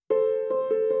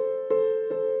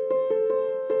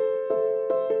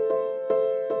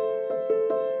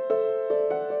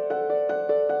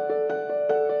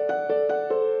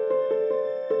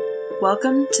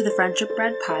Welcome to the Friendship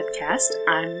Bread Podcast.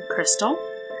 I'm Krystal,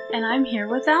 and I'm here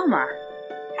with Alma.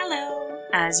 Hello.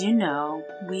 As you know,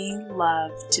 we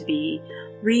love to be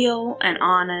real and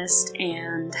honest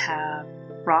and have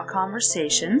raw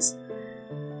conversations.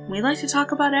 We like to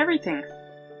talk about everything.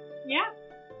 Yeah.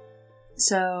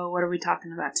 So, what are we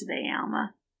talking about today,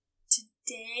 Alma?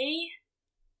 Today,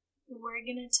 we're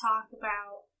going to talk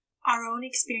about our own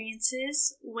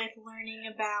experiences with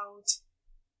learning about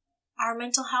our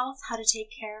mental health, how to take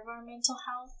care of our mental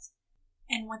health,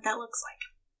 and what that looks like.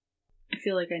 I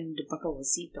feel like I need to buckle a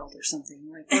seatbelt or something.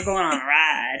 Like, we're going on a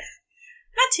ride.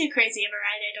 Not too crazy of a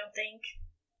ride, I don't think.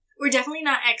 We're definitely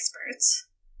not experts.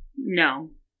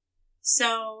 No.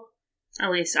 So...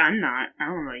 At least I'm not. I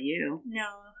don't know about you. No,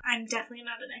 I'm definitely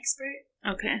not an expert.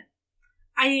 Okay.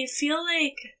 I feel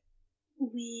like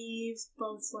we've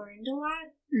both learned a lot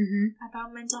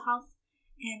about mental health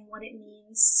and what it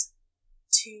means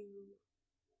to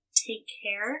take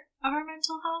care of our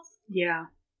mental health. Yeah.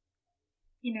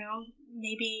 You know,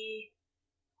 maybe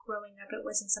growing up it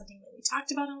wasn't something that we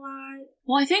talked about a lot.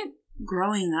 Well, I think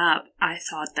growing up, I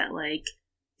thought that,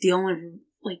 the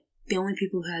only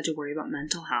people who had to worry about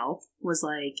mental health was,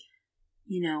 if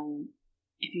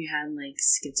you had,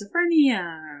 schizophrenia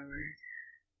or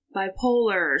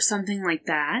bipolar or something like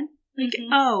that.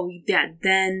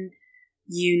 Then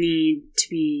you need to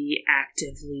be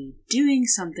actively doing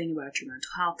something about your mental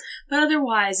health. But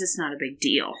otherwise, it's not a big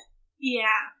deal.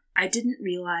 Yeah. I didn't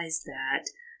realize that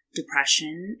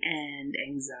depression and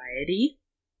anxiety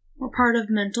were part of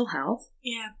mental health.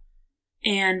 Yeah.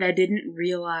 And I didn't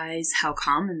realize how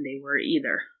common they were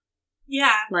either.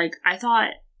 Yeah. I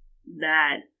thought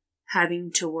that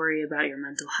having to worry about your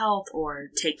mental health or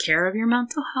take care of your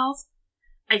mental health,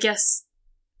 I guess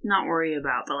not worry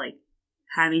about, but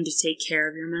having to take care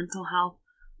of your mental health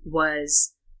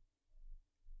was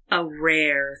a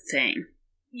rare thing.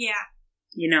 Yeah.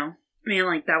 You know? I mean,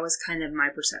 that was kind of my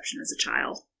perception as a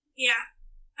child. Yeah.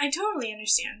 I totally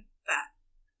understand that.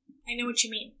 I know what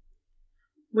you mean.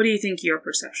 What do you think your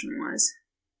perception was?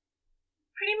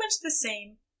 Pretty much the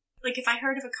same. If I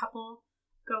heard of a couple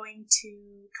going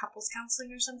to couples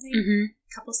counseling or something,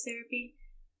 couples therapy,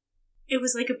 it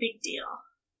was a big deal.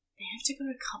 They have to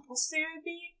go to couples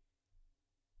therapy?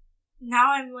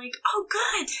 Now I'm oh,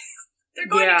 good! They're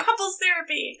going to couples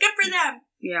therapy! Good for them!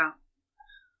 Yeah.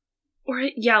 Or,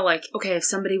 okay, if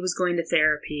somebody was going to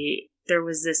therapy, there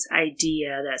was this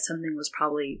idea that something was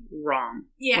probably wrong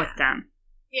with them.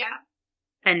 Yeah.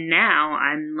 And now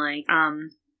I'm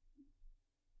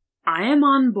I am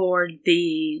on board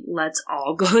the let's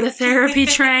all go to therapy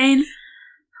train.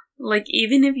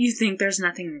 Even if you think there's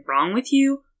nothing wrong with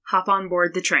you, hop on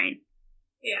board the train.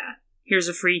 Yeah. Here's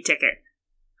a free ticket.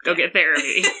 Go get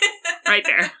therapy. Right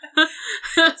there.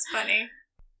 That's funny.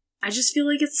 I just feel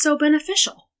like it's so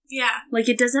beneficial. Yeah.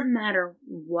 It doesn't matter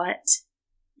what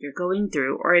you're going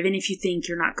through, or even if you think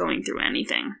you're not going through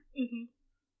anything. Mm-hmm.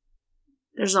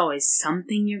 There's always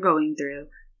something you're going through,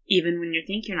 even when you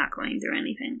think you're not going through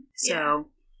anything. So,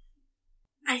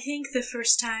 yeah. I think the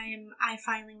first time I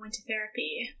finally went to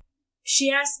therapy,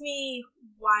 she asked me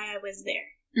why I was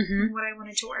there, and what I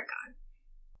wanted to work on.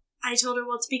 I told her,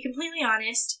 well, to be completely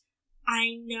honest,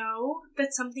 I know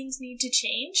that some things need to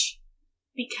change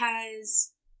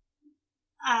because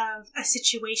of a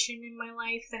situation in my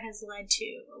life that has led to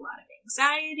a lot of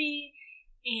anxiety,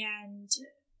 and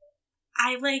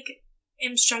I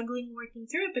am struggling working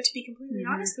through it. But to be completely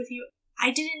honest with you, I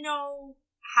didn't know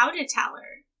how to tell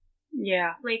her.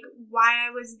 Yeah. Why I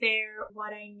was there,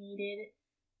 what I needed.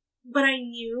 But I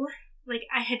knew,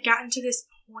 I had gotten to this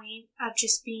point of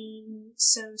just being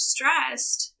so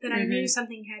stressed that I knew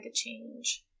something had to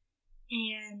change.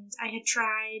 And I had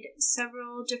tried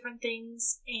several different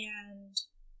things, and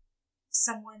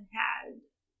someone had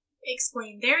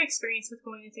explained their experience with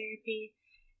going to therapy,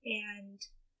 and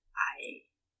I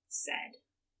said,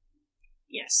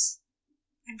 yes,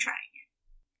 I'm trying it.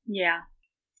 Yeah.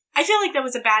 I feel like that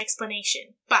was a bad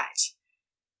explanation, but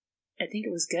I think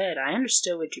it was good. I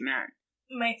understood what you meant.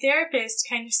 My therapist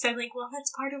kind of said, well,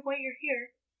 that's part of why you're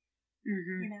here.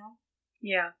 Mm-hmm. You know?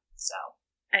 Yeah. So.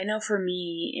 I know for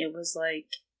me, it was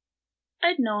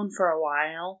I'd known for a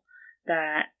while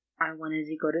that I wanted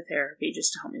to go to therapy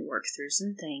just to help me work through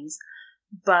some things.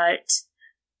 But,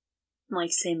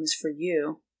 same as for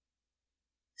you,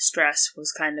 stress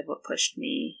was kind of what pushed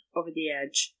me over the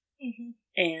edge. Mm-hmm.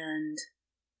 And,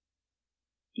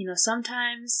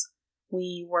 sometimes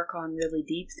we work on really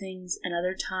deep things, and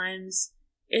other times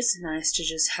it's nice to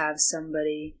just have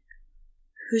somebody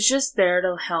who's just there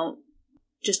to help,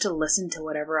 just to listen to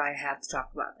whatever I have to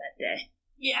talk about that day.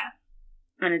 Yeah.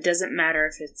 And it doesn't matter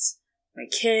if it's my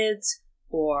kids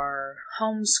or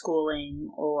homeschooling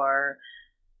or,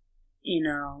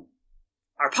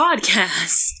 our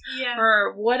podcast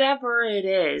or whatever it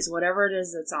is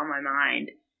that's on my mind.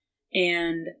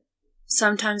 And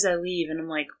sometimes I leave and I'm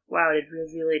like, wow, did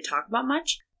we really talk about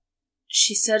much?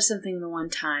 She said something the one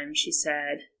time. She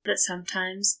said that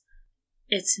sometimes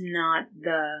it's not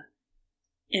the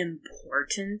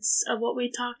importance of what we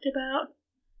talked about,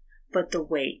 but the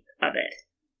weight of it.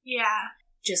 Yeah.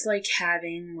 Just like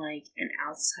having like an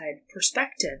outside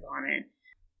perspective on it.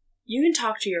 You can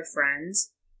talk to your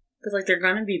friends, but like they're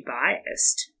gonna be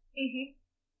biased. Mm-hmm.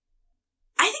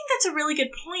 I think that's a really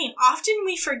good point. Often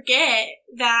we forget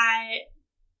that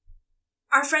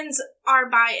our friends are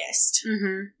biased.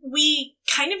 Mm-hmm. We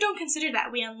kind of don't consider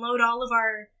that. We unload all of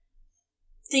our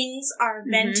things, our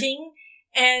venting,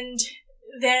 and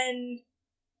then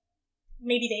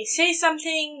maybe they say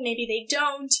something, maybe they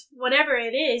don't, whatever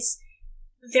it is.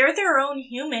 They're their own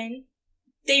human.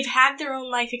 They've had their own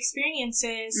life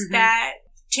experiences that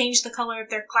change the color of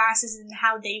their glasses and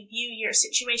how they view your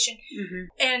situation. Mm-hmm.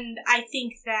 And I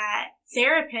think that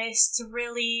therapists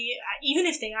really, even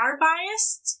if they are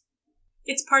biased,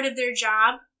 it's part of their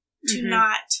job to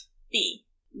not be.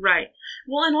 Right.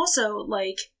 Well, and also,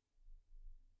 like,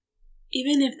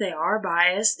 even if they are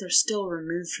biased, they're still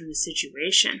removed from the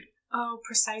situation. Oh,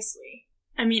 precisely.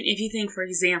 I mean, if you think, for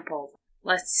example,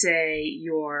 let's say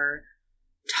you're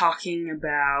talking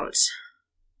about,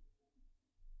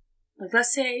 like,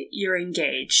 let's say you're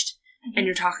engaged and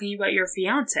you're talking about your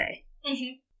fiance.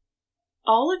 Mm-hmm.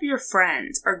 All of your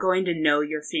friends are going to know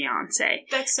your fiance.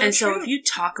 That's so and true. So if you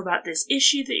talk about this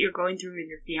issue that you're going through with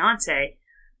your fiance,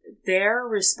 their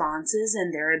responses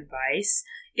and their advice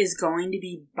is going to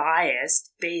be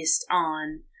biased based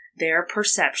on their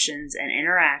perceptions and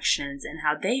interactions and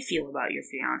how they feel about your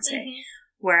fiance. Mm-hmm.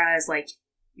 Whereas, like,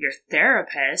 your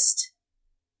therapist,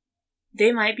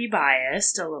 they might be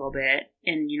biased a little bit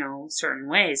in, certain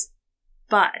ways,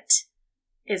 but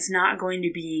it's not going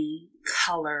to be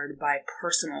colored by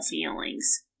personal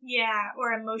feelings. Yeah,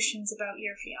 or emotions about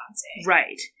your fiance.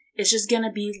 Right. It's just going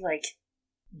to be, like,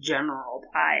 general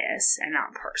bias and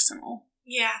not personal.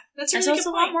 Yeah, that's a really good good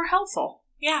point. point. A lot more helpful.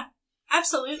 Yeah,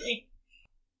 absolutely.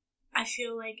 I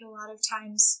feel like a lot of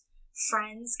times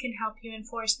friends can help you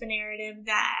enforce the narrative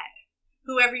that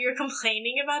whoever you're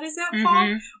complaining about is at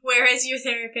fault, whereas your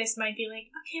therapist might be like,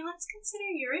 okay, let's consider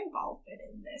your involvement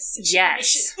in this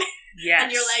situation. Yes.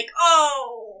 And you're like,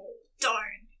 oh,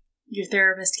 darn. Your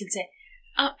therapist can say,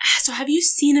 so have you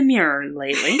seen a mirror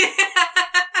lately?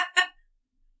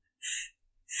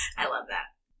 I love that.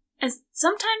 And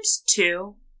sometimes,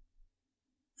 too,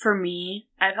 for me,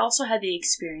 I've also had the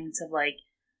experience of, like,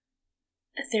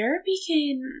 therapy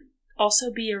can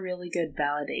also be a really good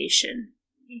validation.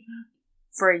 Mm-hmm.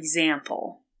 For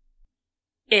example,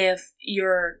 if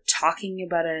you're talking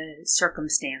about a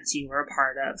circumstance you were a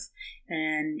part of,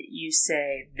 and you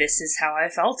say, this is how I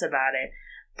felt about it,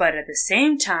 but at the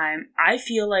same time, I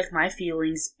feel like my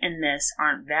feelings in this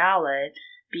aren't valid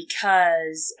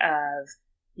because of,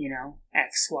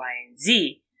 X, Y, and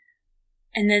Z.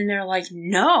 And then they're like,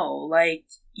 no, like,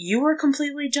 you were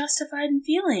completely justified in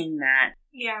feeling that.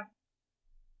 Yeah.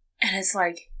 And it's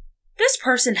like, this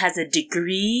person has a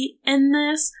degree in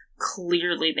this.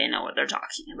 Clearly they know what they're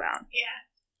talking about.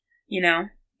 Yeah.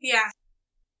 Yeah.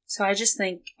 So I just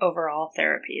think overall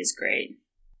therapy is great.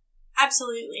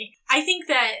 Absolutely. I think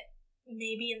that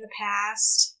maybe in the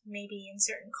past, maybe in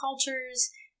certain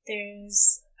cultures,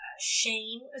 there's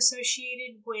shame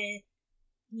associated with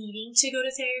needing to go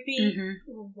to therapy,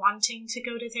 or wanting to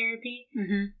go to therapy.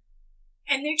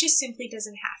 And there just simply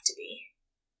doesn't have to be.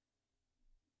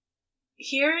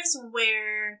 Here's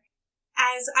where,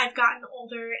 as I've gotten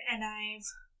older and I've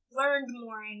learned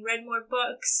more and read more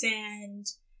books and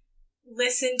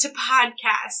listened to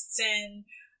podcasts and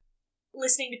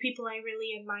listening to people I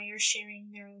really admire sharing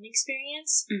their own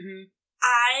experience,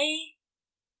 I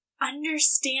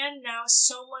understand now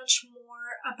so much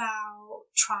more about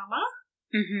trauma.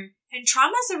 And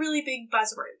trauma is a really big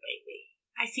buzzword lately.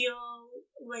 I feel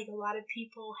like a lot of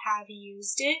people have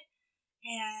used it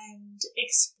and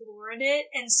explored it,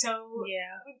 and so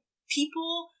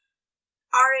people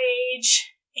our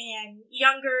age and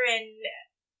younger and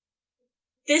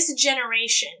this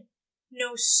generation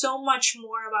know so much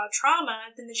more about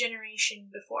trauma than the generation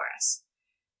before us.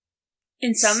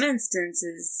 In some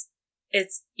instances,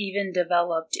 it's even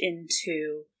developed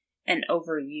into an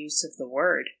overuse of the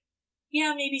word.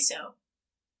 Yeah, maybe so.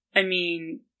 I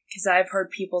mean, because I've heard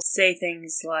people say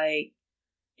things like,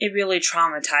 it really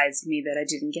traumatized me that I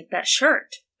didn't get that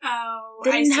shirt. Oh,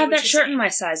 they didn't have that shirt in my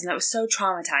size, and that was so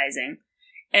traumatizing.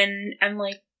 And I'm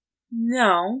like,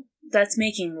 No, that's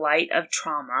making light of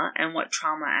trauma and what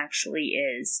trauma actually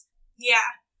is. Yeah.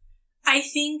 I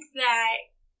think that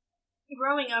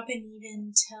growing up and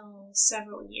even till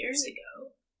several years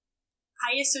ago,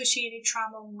 I associated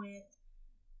trauma with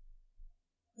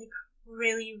like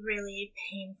really, really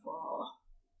painful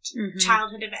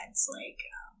childhood events,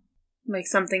 like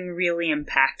something really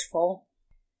impactful.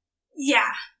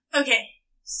 Yeah. Okay.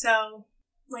 So,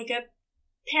 like a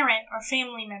parent or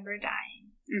family member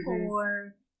dying,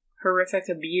 or horrific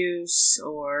abuse,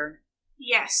 or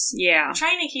yes, yeah. I'm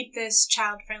trying to keep this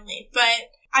child friendly,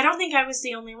 but I don't think I was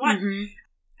the only one.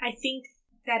 I think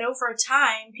that over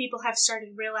time, people have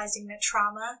started realizing that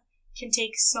trauma can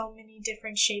take so many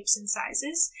different shapes and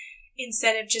sizes,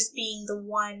 instead of just being the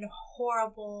one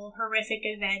horrible, horrific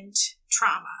event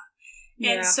trauma.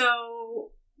 Yeah. And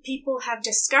so people have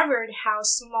discovered how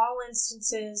small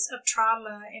instances of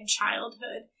trauma in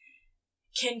childhood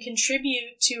can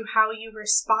contribute to how you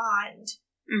respond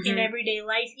in everyday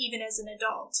life, even as an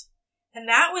adult. And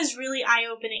that was really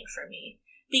eye-opening for me,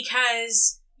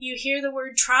 because you hear the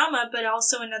word trauma, but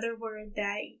also another word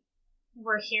that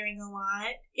we're hearing a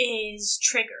lot is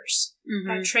triggers.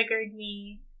 That triggered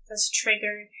me, that's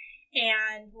triggered.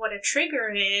 And what a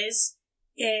trigger is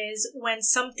when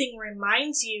something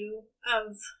reminds you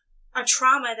of a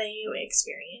trauma that you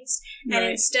experienced. Right.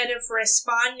 And instead of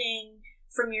responding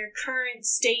from your current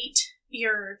state,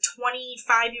 your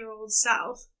 25-year-old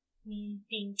self, me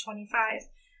being 25,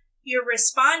 you're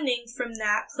responding from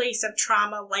that place of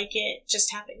trauma like it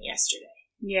just happened yesterday.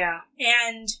 Yeah.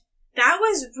 And that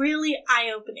was really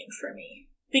eye-opening for me,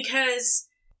 because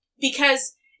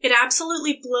it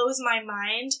absolutely blows my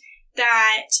mind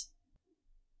that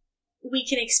we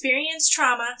can experience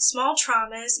trauma, small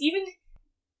traumas, even,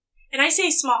 and I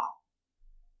say small.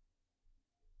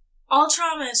 All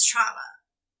trauma is trauma.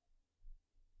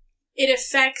 It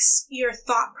affects your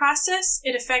thought process.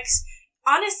 It affects,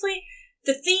 honestly,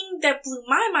 the thing that blew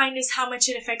my mind is how much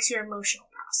it affects your emotional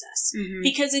process.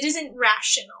 Because it isn't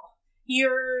rational.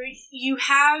 You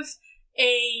have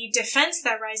a defense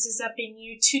that rises up in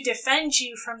you to defend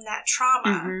you from that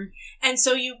trauma. And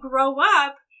so you grow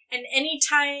up, and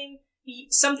anytime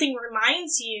something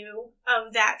reminds you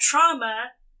of that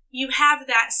trauma, you have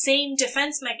that same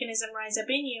defense mechanism rise up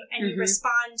in you, and you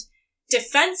respond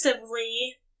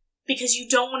defensively because you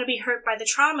don't want to be hurt by the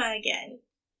trauma again.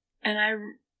 And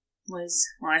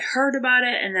I heard about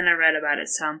it, and then I read about it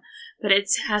some, but it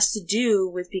has to do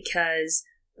with because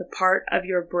the part of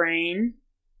your brain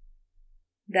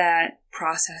that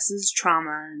processes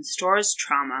trauma and stores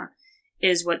trauma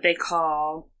is what they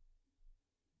call,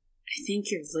 I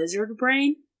think, your lizard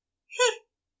brain.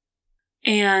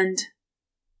 And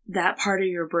that part of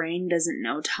your brain doesn't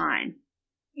know time.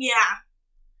 Yeah.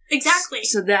 Exactly.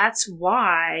 So that's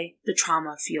why the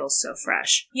trauma feels so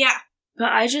fresh. Yeah.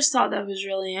 But I just thought that was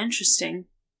really interesting.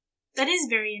 That is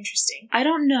very interesting. I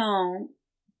don't know,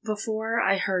 before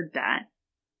I heard that,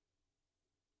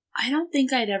 I don't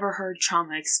think I'd ever heard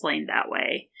trauma explained that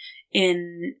way,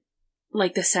 in,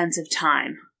 like, the sense of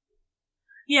time.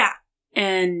 Yeah.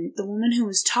 And the woman who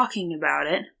was talking about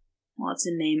it, well, it's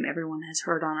a name everyone has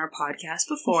heard on our podcast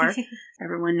before.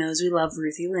 Everyone knows we love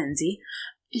Ruthie Lindsay.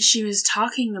 She was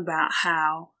talking about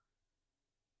how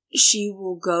she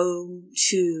will go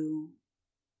to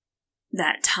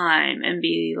that time and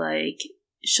be like,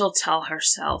 she'll tell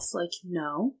herself, like,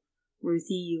 no,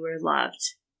 Ruthie, you are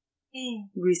loved.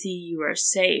 Ruthie, you are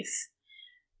safe.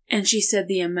 And she said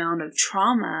the amount of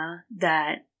trauma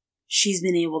that she's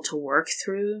been able to work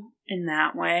through in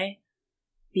that way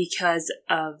because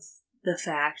of the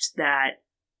fact that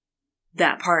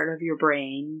that part of your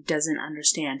brain doesn't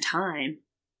understand time.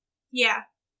 Yeah.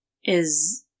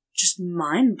 Is just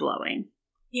mind-blowing.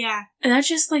 Yeah. And that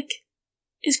just, like,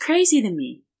 is crazy to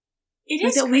me. It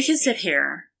is that crazy. We could sit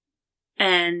here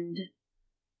and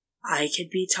I could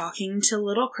be talking to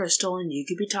little Krystal and you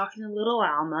could be talking to little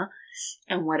Alma,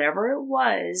 and whatever it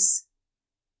was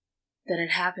that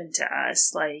had happened to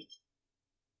us, like,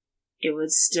 it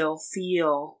would still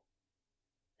feel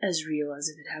as real as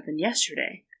if it happened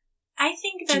yesterday. I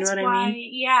think that's why, I mean?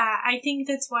 Yeah, I think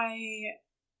that's why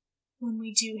when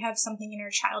we do have something in our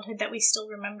childhood that we still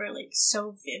remember, like,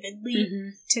 so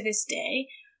vividly to this day,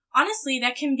 honestly,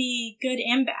 that can be good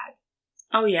and bad.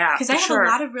 Oh, yeah, because I have a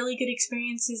lot of really good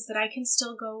experiences that I can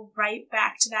still go right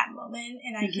back to that moment,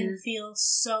 and I can feel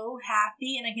so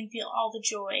happy, and I can feel all the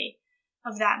joy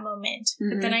of that moment.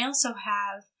 But then I also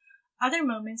have other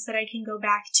moments that I can go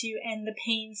back to, and the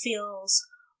pain feels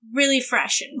really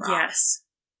fresh and raw. Yes.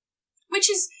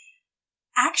 Which is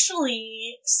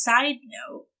actually, side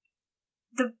note,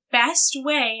 the best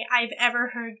way I've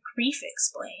ever heard grief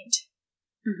explained.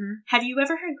 Mm-hmm. Have you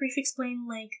ever heard grief explained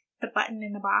like the button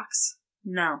in the box?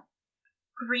 No.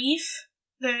 Grief,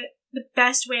 the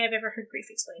best way I've ever heard grief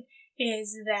explained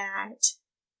is that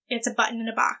it's a button in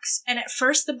a box. And at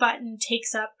first the button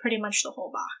takes up pretty much the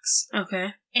whole box.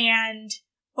 Okay. And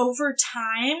over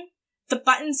time, the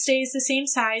button stays the same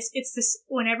size. It's this,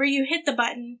 whenever you hit the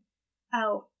button,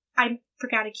 oh, I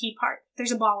forgot a key part.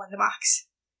 There's a ball in the box.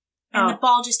 And the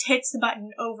ball just hits the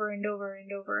button over and over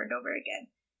and over and over again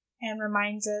and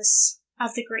reminds us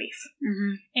of the grief.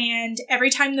 Mm-hmm. And every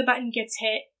time the button gets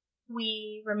hit,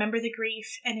 we remember the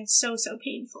grief, and it's so, so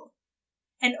painful.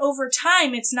 And over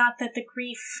time, it's not that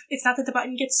the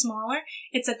button gets smaller,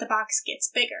 it's that the box gets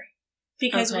bigger.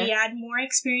 Because we add more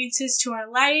experiences to our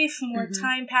life, more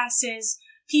time passes,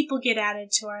 people get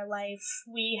added to our life,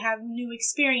 we have new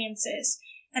experiences,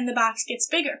 and the box gets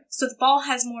bigger. So the ball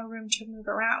has more room to move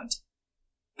around.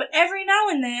 But every now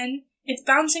and then, it's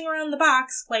bouncing around the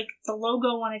box like the logo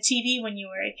on a TV when you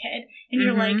were a kid. And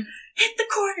you're like, hit the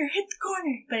corner,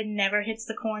 but it never hits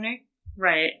the corner.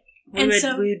 Right. We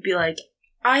would be like,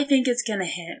 I think it's going to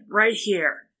hit right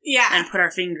here. Yeah. And put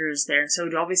our fingers there. So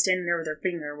we'd all be standing there with our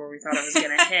finger where we thought it was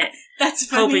going to hit. That's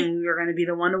funny. Hoping we were going to be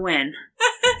the one to win.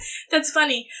 That's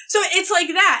funny. So it's like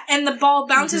that. And the ball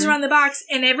bounces around the box.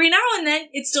 And every now and then,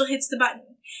 it still hits the button.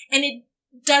 And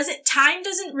time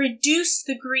doesn't reduce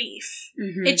the grief.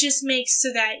 Mm-hmm. It just makes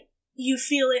so that you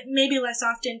feel it maybe less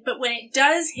often. But when it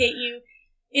does hit you,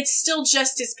 it's still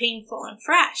just as painful and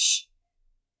fresh.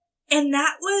 And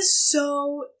that was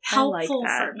so helpful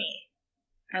for me.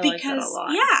 I like that a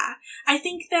lot. Yeah, I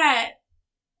think that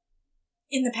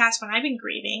in the past when I've been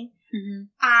grieving,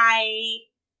 I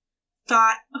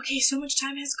thought, okay, so much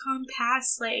time has gone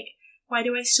past, like, why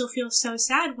do I still feel so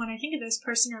sad when I think of this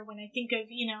person, or when I think of,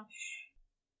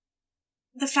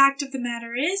 the fact of the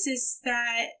matter is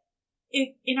that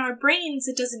in our brains,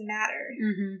 it doesn't matter.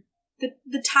 Mm-hmm.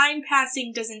 The time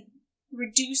passing doesn't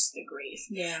reduce the grief.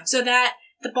 Yeah. So that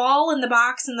the ball and the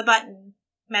box and the button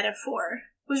metaphor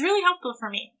was really helpful for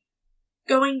me.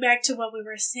 Going back to what we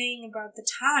were saying about the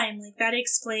time, like, that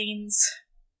explains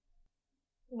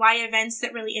why events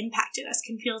that really impacted us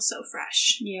can feel so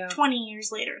fresh. Yeah. 20 years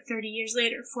later, 30 years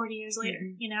later, 40 years later,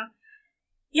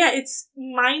 Yeah, it's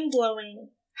mind-blowing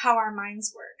how our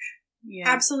minds work. Yeah.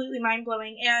 Absolutely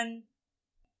mind-blowing. And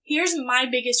here's my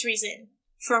biggest reason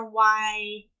for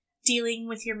why dealing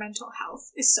with your mental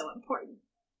health is so important.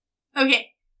 Okay.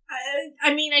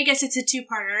 I guess it's a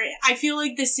two-parter. I feel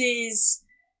like there's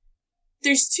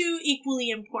two equally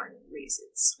important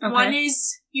reasons. Okay. One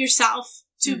is yourself,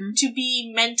 to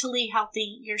be mentally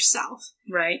healthy yourself.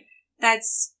 Right.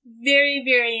 That's very,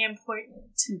 very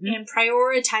important. Mm-hmm. And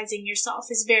prioritizing yourself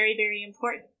is very, very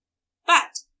important.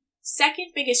 But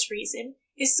second biggest reason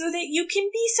is so that you can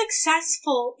be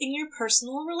successful in your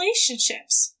personal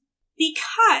relationships.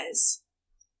 Because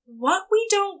what we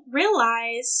don't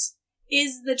realize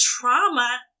is the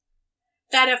trauma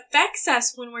that affects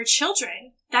us when we're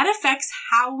children. That affects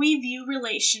how we view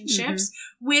relationships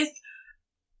with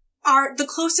the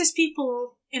closest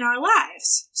people in our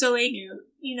lives. So, like,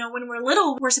 when we're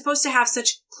little, we're supposed to have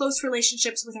such close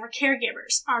relationships with our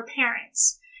caregivers, our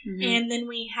parents. Mm-hmm. And then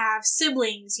we have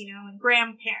siblings, and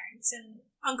grandparents and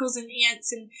uncles and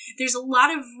aunts. And there's a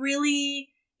lot of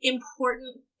really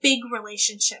important, big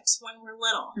relationships when we're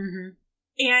little. Mm-hmm.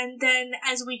 And then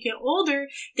as we get older,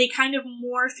 they kind of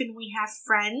morph, and we have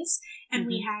friends, and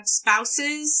we have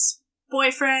spouses,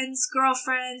 boyfriends,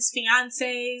 girlfriends,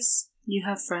 fiancés. You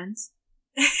have friends?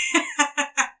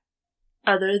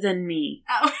 Other than me.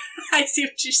 Oh, I see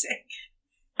what you're saying.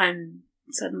 I'm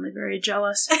suddenly very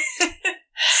jealous.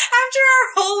 After our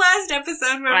whole last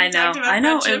episode where we talked about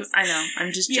friendships. I know.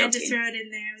 I'm just joking. You had to throw it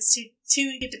in there. It was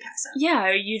too good to pass up.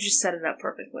 Yeah, you just set it up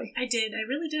perfectly. I did. I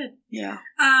really did. Yeah.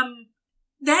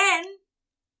 Then,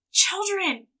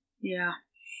 children. Yeah.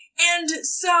 And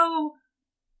so,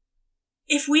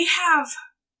 if we have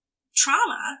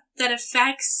trauma that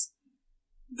affects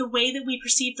the way that we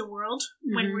perceive the world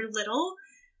when we're little,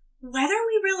 whether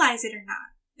we realize it or not,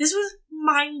 this was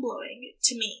mind-blowing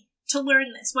to me to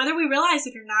learn this. Whether we realize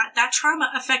it or not, that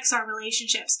trauma affects our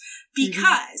relationships.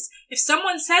 Because if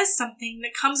someone says something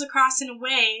that comes across in a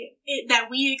way that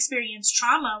we experienced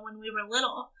trauma when we were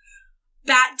little,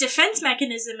 that defense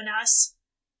mechanism in us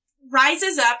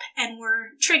rises up and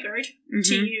we're triggered,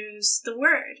 to use the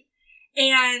word.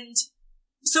 And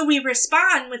so we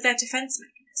respond with that defense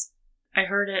mechanism. I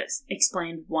heard it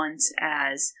explained once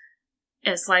as,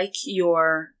 it's like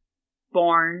you're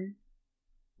born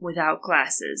without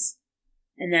glasses.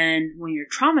 And then when you're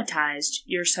traumatized,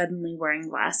 you're suddenly wearing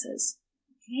glasses.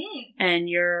 And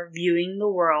you're viewing the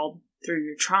world through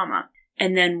your trauma.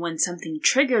 And then when something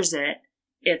triggers it,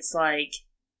 it's like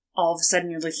all of a sudden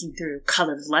you're looking through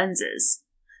colored lenses.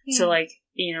 So like,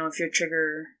 you know, if your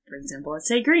trigger, for example, let's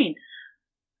say green,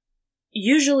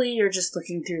 usually you're just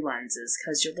looking through lenses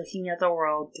because you're looking at the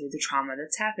world through the trauma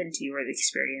that's happened to you or the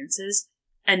experiences.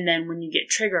 And then when you get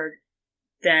triggered,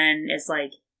 then it's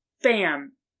like,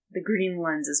 bam, the green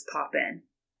lenses pop in.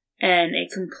 And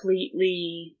it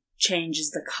completely changes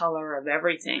the color of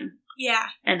everything. Yeah.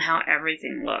 And how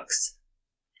everything looks.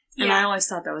 And I always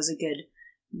thought that was a good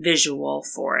visual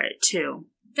for it, too.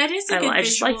 That is a good visual. I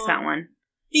just liked that one.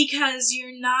 Because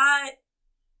you're not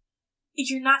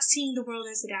seeing the world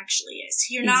as it actually is.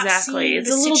 You're not seeing it's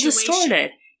the a little situation.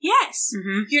 distorted. Yes.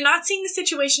 Mm-hmm. You're not seeing the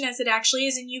situation as it actually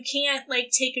is, and you can't,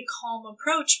 like, take a calm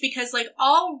approach because, like,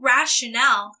 all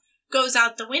rationale goes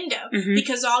out the window. Mm-hmm.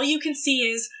 Because all you can see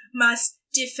is must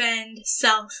defend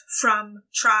self from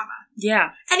trauma. Yeah.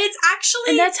 And it's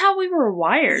actually... And that's how we were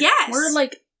wired. Yes. We're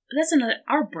like,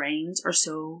 our brains are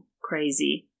so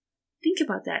crazy. Think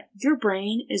about that. Your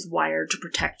brain is wired to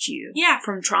protect you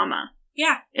from trauma.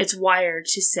 Yeah. It's wired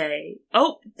to say,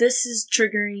 oh, this is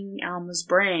triggering Alma's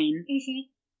brain. Mm-hmm.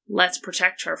 Let's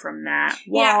protect her from that.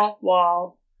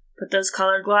 Wall. Put those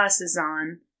colored glasses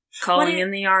on. Calling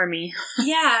in the army.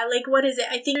 Yeah, like, what is it?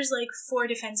 I think there's, like, 4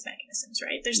 defense mechanisms,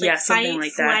 right? There's, like, fight,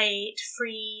 like flight,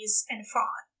 freeze, and fawn.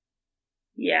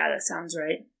 Yeah, that sounds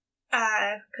right.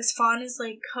 Because fawn is,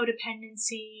 like,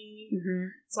 codependency. Mm-hmm.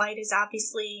 Flight is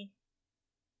obviously...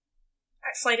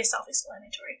 Flight is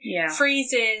self-explanatory. Yeah.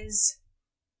 Freeze is...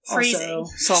 freezing.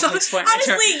 Also self-explanatory.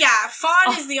 Honestly, yeah.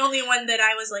 Fawn is the only one that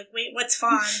I was like, wait, what's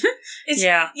fawn?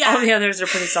 Yeah. All the others are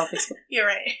pretty self-explanatory. You're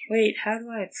right. Wait, how do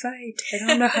I fight? I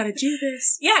don't know how to do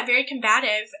this. Yeah, very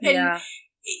combative. And yeah.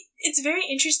 It's very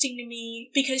interesting to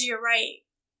me because you're right.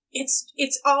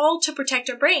 It's all to protect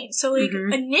our brain. So, like,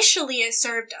 initially it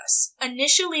served us.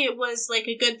 Initially it was, like,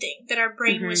 a good thing that our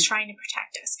brain was trying to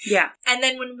protect us. Yeah. And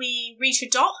then when we reach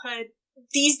adulthood,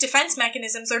 these defense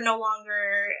mechanisms are no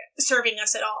longer serving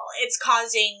us at all. It's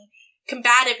causing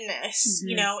combativeness,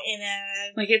 you know, in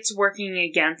a... Like, it's working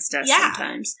against us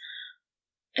sometimes.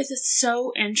 It's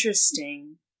so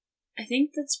interesting. I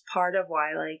think that's part of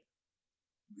why, like,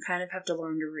 we kind of have to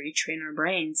learn to retrain our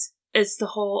brains. It's the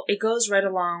whole... It goes right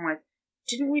along with...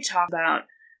 Didn't we talk about,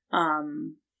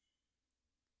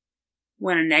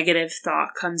 when a negative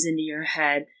thought comes into your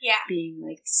head, being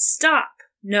like, stop!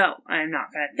 No, I'm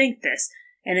not going to think this.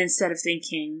 And instead of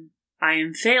thinking, I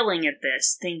am failing at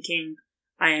this, thinking,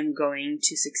 I am going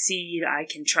to succeed, I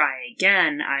can try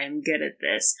again, I am good at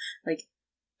this. Like,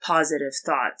 positive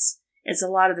thoughts. It's a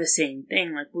lot of the same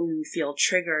thing. Like, when we feel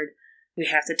triggered, we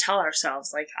have to tell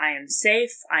ourselves, like, I am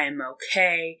safe, I am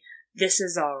okay, this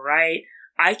is alright,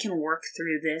 I can work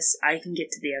through this, I can get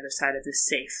to the other side of this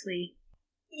safely.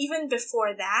 Even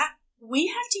before that, we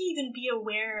have to even be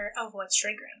aware of what's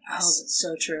triggering us. Oh, that's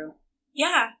so true.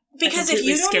 Yeah, because if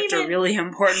you don't skipped a really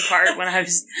important part when I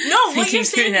was what you're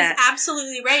saying is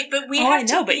absolutely right, but we have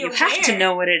to be but you aware. have to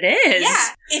know what it is. Yeah,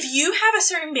 if you have a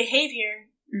certain behavior,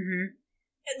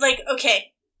 like,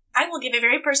 okay, I will give a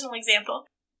very personal example.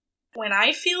 When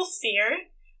I feel fear,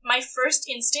 my first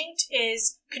instinct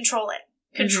is control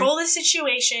it. Control the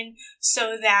situation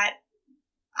so that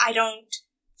I don't...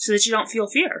 So that you don't feel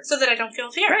fear. So that I don't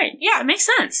feel fear. Right. Yeah. It makes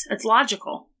sense. It's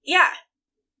logical. Yeah.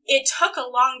 It took a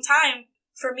long time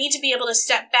for me to be able to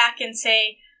step back and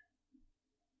say,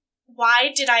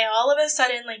 why did I all of a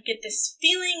sudden, like, get this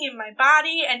feeling in my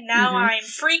body and now I'm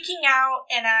freaking out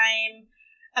and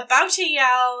I'm about to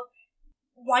yell?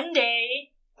 One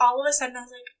day, all of a sudden I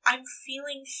was like, I'm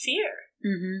feeling fear.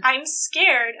 I'm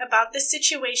scared about this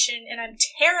situation and I'm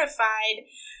terrified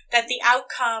that the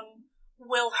outcome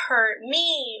will hurt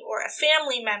me or a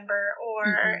family member or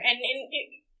and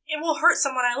it will hurt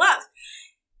someone I love.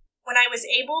 When I was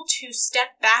able to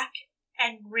step back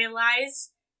and realize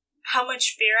how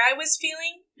much fear I was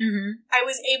feeling, I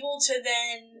was able to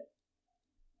then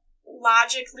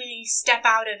logically step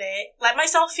out of it, let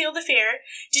myself feel the fear.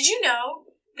 Did you know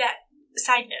that,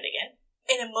 side note again,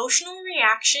 an emotional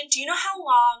reaction, do you know how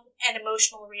long an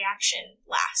emotional reaction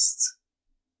lasts?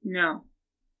 No.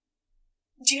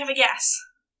 Do you have a guess?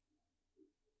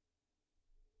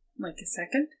 Like a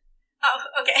second?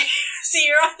 Oh, okay. See,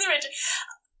 you're on the ridge.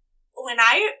 When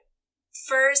I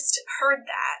first heard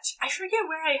that, I forget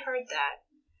where I heard that.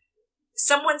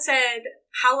 Someone said,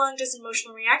 how long does an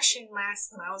emotional reaction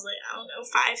last? And I was like, I don't know,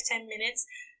 5-10 minutes.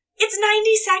 It's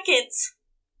 90 seconds.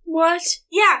 What?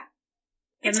 Yeah.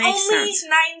 It's only sense.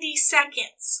 90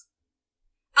 seconds.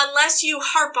 Unless you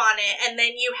harp on it and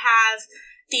then you have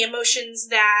the emotions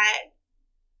that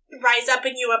rise up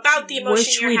in you about the emotion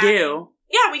Which you're we having. do.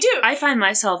 Yeah, we do. I find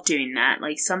myself doing that.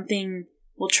 Like, something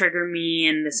will trigger me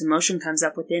and this emotion comes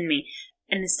up within me.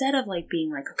 And instead of, like,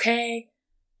 being like, okay,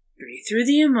 breathe through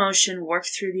the emotion, work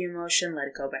through the emotion, let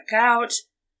it go back out,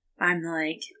 I'm,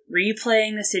 like,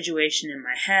 replaying the situation in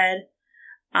my head.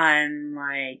 I'm,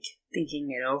 like, thinking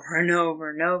it over and over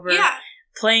and over. Yeah.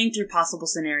 Playing through possible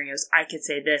scenarios. I could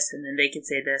say this, and then they could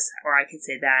say this, or I could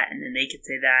say that, and then they could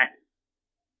say that.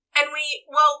 And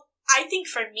I think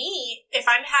for me, if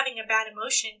I'm having a bad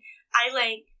emotion,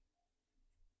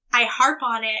 I harp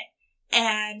on it,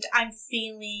 and I'm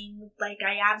feeling like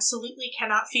I absolutely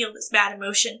cannot feel this bad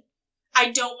emotion.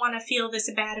 I don't want to feel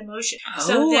this bad emotion. Oh,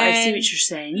 so then, I see what you're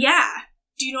saying. Yeah.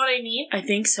 Do you know what I mean? I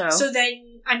think so. So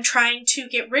then I'm trying to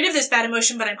get rid of this bad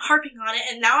emotion, but I'm harping on it,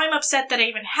 and now I'm upset that I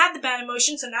even had the bad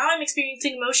emotion, so now I'm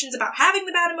experiencing emotions about having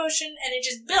the bad emotion, and it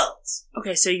just builds.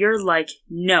 Okay, so you're like,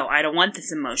 no, I don't want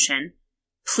this emotion.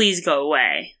 Please go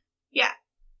away. Yeah.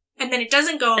 And then it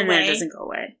doesn't go away. And then it doesn't go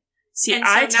away. See, and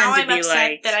so I tend now to I'm be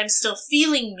upset like... that I'm still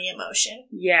feeling the emotion.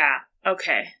 Yeah,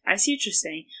 okay. I see what you're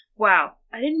saying. Wow,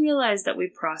 I didn't realize that we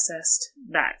processed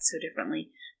that so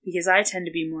differently. Because I tend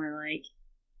to be more like,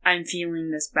 I'm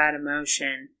feeling this bad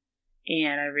emotion,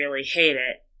 and I really hate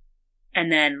it.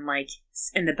 And then, like,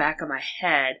 in the back of my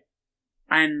head,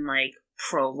 I'm, like,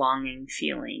 prolonging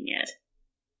feeling it.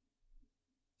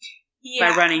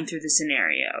 Yeah. By running through the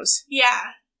scenarios. Yeah.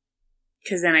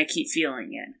 Because then I keep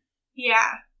feeling it.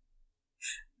 Yeah.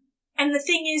 And the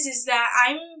thing is that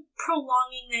I'm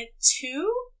prolonging it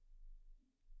too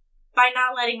by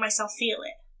not letting myself feel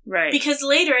it. Right. Because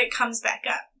later it comes back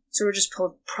up. So we're just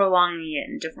prolonging it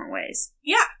in different ways.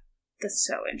 Yeah. That's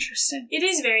so interesting. It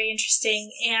is very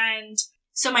interesting. And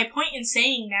so my point in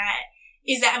saying that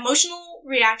is that emotional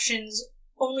reactions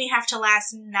only have to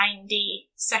last 90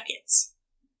 seconds.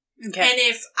 Okay. And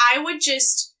if I would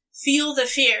just feel the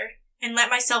fear and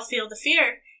let myself feel the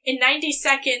fear, in 90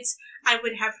 seconds, I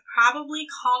would have probably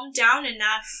calmed down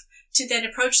enough to then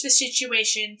approach the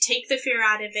situation, take the fear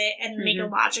out of it, and make a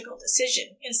logical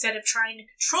decision instead of trying to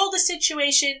control the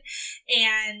situation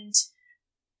and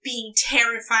being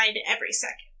terrified every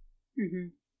second. Mm-hmm.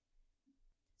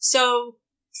 So,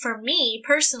 for me,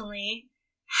 personally,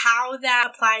 how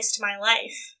that applies to my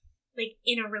life, like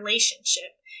in a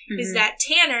relationship, is that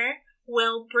Tanner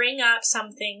will bring up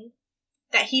something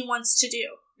that he wants to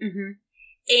do. Mm-hmm.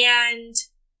 And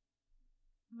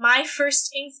my first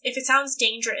if it sounds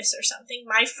dangerous or something,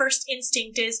 my first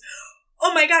instinct is,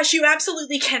 oh my gosh, you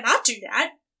absolutely cannot do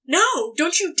that. No,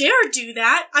 don't you dare do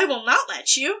that. I will not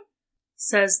let you.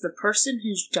 Says the person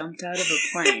who's jumped out of a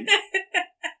plane.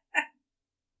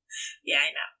 Yeah,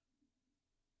 I know.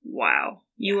 Wow.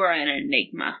 You are an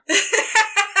enigma.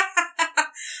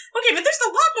 Okay, but there's a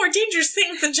lot more dangerous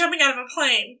things than jumping out of a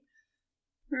plane.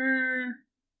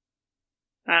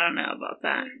 I don't know about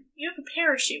that. You have a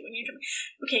parachute when you're jumping.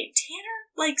 Okay,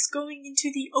 Tanner likes going into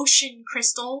the ocean,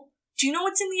 Krystal. Do you know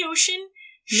what's in the ocean?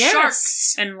 Yes.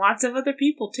 Sharks. And lots of other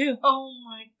people, too. Oh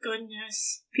my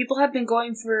goodness. People have been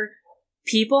going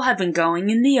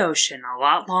in the ocean a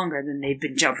lot longer than they've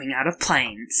been jumping out of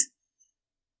planes.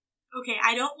 Okay,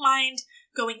 I don't mind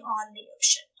going on the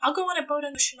ocean. I'll go on a boat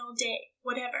on the ocean all day.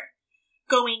 Whatever.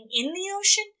 Going in the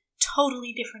ocean?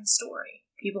 Totally different story.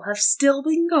 People have still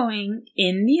been going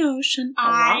in the ocean a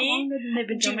lot longer than they've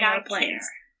been jumping out of planes.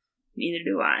 Neither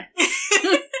do I.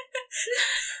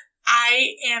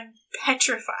 I am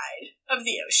petrified of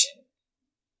the ocean.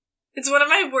 It's one of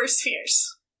my worst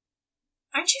fears.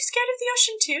 Aren't you scared of the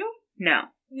ocean too? No.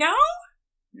 No?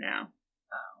 No.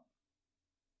 Oh.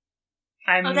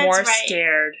 I'm more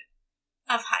scared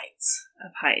of heights.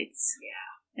 Of heights.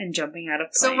 Yeah. And jumping out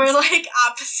of planes. So we're like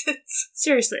opposites.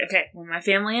 Seriously, okay. When my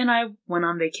family and I went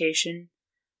on vacation,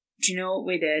 do you know what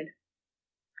we did?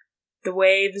 The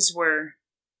waves were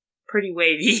pretty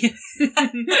wavy.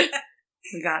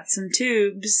 We got some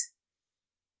tubes.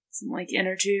 Some, like,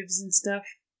 inner tubes and stuff.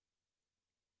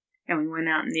 And we went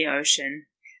out in the ocean.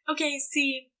 Okay,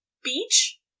 see,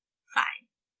 beach? Fine.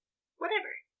 Whatever.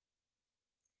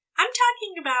 I'm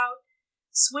talking about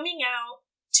swimming out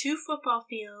 2 football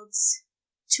fields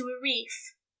to a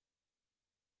reef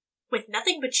with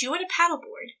nothing but you and a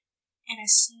paddleboard and a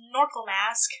snorkel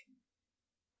mask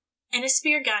and a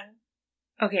spear gun.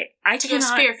 Okay, to go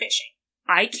spear fishing.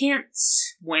 I can't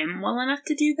swim well enough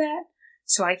to do that,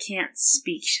 so I can't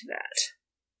speak to that.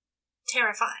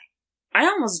 Terrifying. I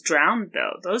almost drowned,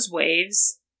 though. Those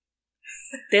waves,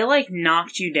 they, like,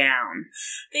 knocked you down.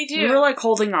 They do. We were, like,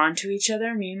 holding on to each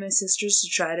other, me and my sisters, to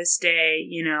try to stay,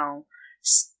 you know,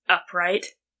 upright.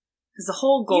 Because the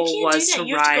whole goal was to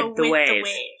ride the wave.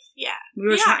 Yeah. We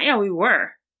were trying. Yeah, we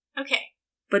were. Okay.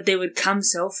 but they would come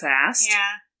so fast.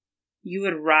 Yeah. You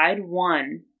would ride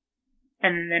one,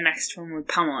 and then the next one would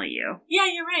pummel you. Yeah,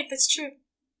 you're right. That's true.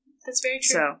 That's very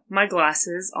true. So, my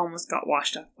glasses almost got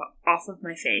washed off of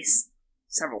my face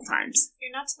several times.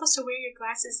 You're not supposed to wear your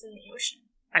glasses in the ocean.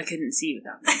 I couldn't see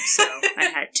without them, so I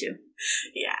had to.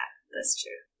 Yeah, that's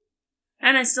true.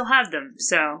 And I still have them,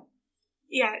 so...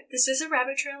 Yeah, this is a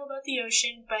rabbit trail about the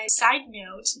ocean, but side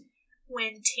note,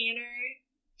 when Tanner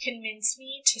convinced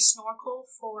me to snorkel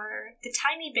for the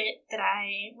tiny bit that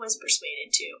I was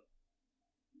persuaded to,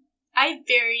 I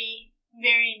very,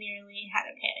 very nearly had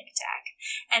a panic attack,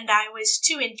 and I was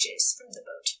 2 inches from the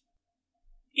boat.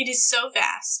 It is so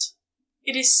vast.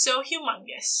 It is so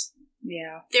humongous.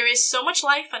 Yeah. There is so much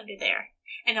life under there,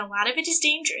 and a lot of it is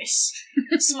dangerous.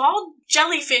 Small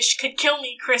jellyfish could kill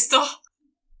me, Krystal.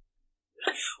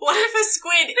 What if a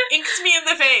squid inks me in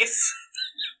the face?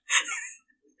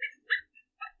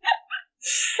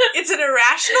 It's an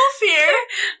irrational fear.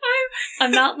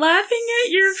 I'm not laughing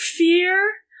at your fear.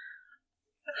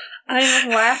 I'm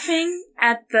laughing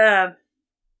at the...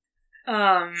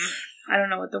 I don't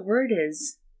know what the word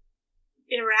is.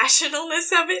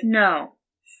 Irrationalness of it? No.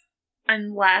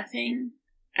 I'm laughing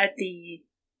at the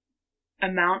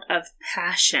amount of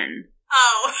passion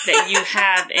that you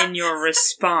have in your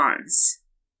response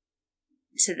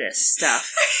to this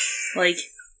stuff. Like,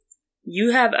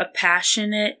 you have a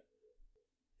passionate,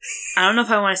 I don't know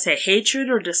if I want to say hatred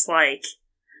or dislike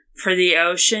for the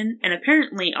ocean, and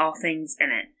apparently all things in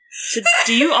it. So,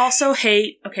 do you also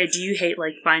hate, do you hate,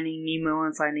 like, Finding Nemo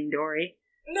and Finding Dory?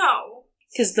 No.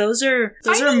 Because those are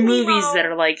movies that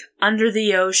are, like, under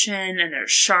the ocean, and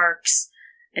there's sharks,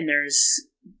 and there's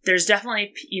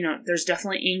definitely, there's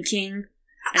definitely inking,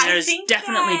 and there's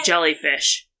definitely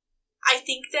jellyfish. I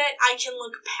think that I can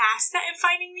look past that in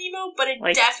Finding Nemo, but it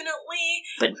definitely...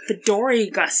 But Dory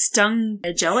got stung by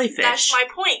a jellyfish. That's my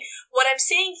point. What I'm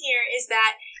saying here is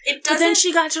that it doesn't... But then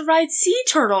she got to ride sea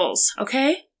turtles,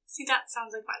 okay? See, that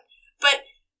sounds like fun. But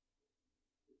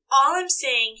all I'm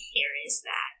saying here is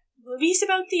that movies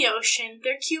about the ocean,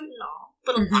 they're cute and all,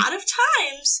 but a lot of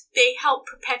times they help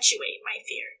perpetuate my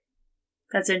fear.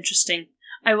 That's interesting.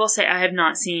 I will say I have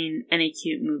not seen any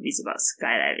cute movies about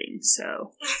skydiving,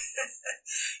 so...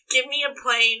 Give me a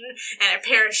plane and a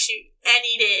parachute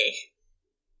any day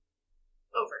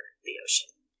over the ocean.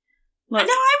 Look, and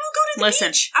now I will go to the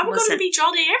beach. I will go to the beach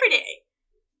all day, every day.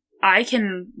 I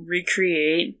can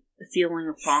recreate the feeling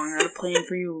of falling out of a plane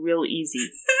for you real easy.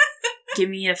 Give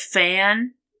me a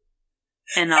fan,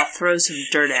 and I'll throw some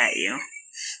dirt at you.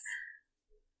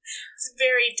 It's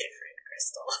very different,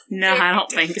 Krystal. No, I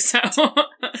don't think so.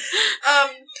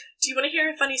 Do you want to hear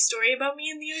a funny story about me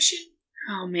in the ocean?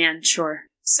 Oh, man, sure.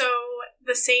 So,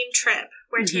 the same trip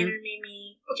where Tanner made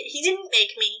me... Okay, he didn't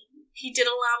make me. He did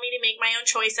allow me to make my own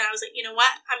choice, and I was like, you know what?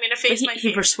 I'm going to face my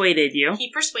fear. He persuaded you. He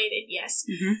persuaded, yes.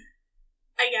 Mm-hmm.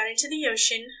 I got into the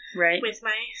ocean with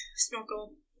my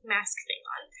snorkel mask thing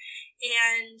on,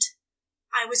 and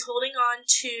I was holding on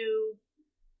to,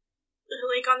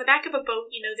 like, on the back of a boat,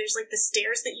 there's, like, the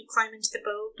stairs that you climb into the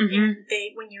boat, and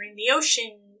when you're in the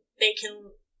ocean, they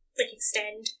can, like,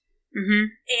 extend.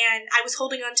 And I was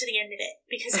holding on to the end of it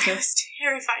because I was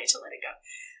terrified to let it go.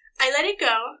 I let it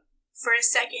go for a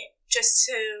second just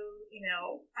to,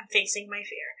 I'm facing my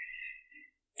fear.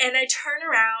 And I turn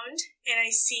around and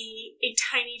I see a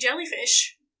tiny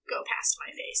jellyfish go past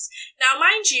my face. Now,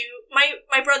 mind you,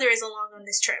 my brother is along on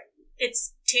this trip.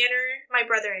 It's Tanner, my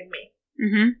brother, and me.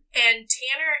 And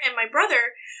Tanner and my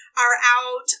brother are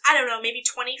out, I don't know, maybe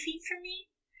 20 feet from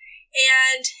me.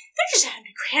 And they're just having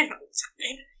a grand old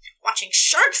time, watching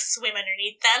sharks swim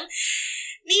underneath them.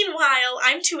 Meanwhile,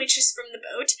 I'm 2 inches from the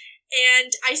boat,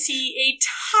 and I see a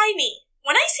tiny,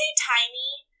 when I say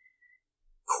tiny,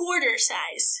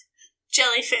 quarter-size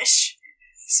jellyfish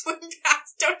swim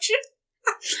past, don't you?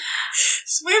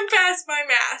 Swim past my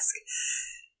mask.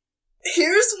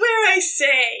 Here's where I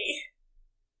say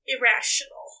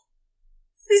irrational.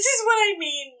 This is what I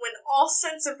mean when all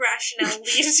sense of rationale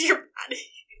leaves your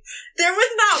body. There was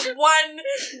not one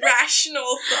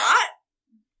rational thought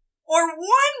or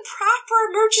one proper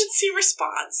emergency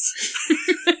response.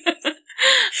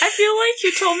 I feel like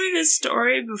you told me this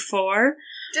story before.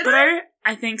 Did I?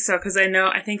 I think so, because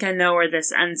I think I know where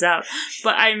this ends up.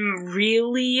 But I'm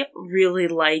really, really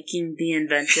liking the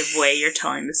inventive way you're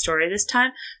telling the story this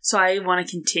time, so I want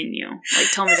to continue.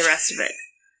 Like, tell me the rest of it.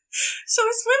 So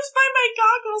it swims by my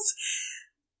goggles.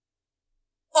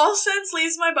 All sense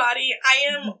leaves my body. I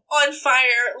am on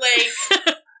fire. Like,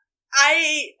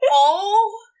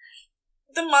 all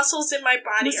the muscles in my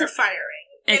body are firing.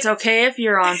 It's okay if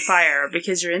you're on fire,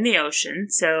 because you're in the ocean,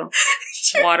 so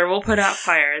picture. Water will put out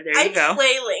fire. There you go. I'm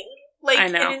flailing. Like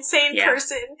an insane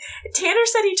person. Tanner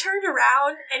said he turned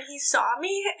around and he saw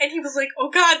me and he was like, oh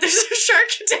god, there's a shark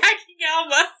attacking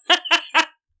Alma.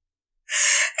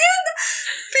 And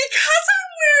because I'm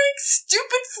wearing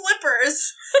stupid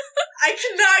flippers, I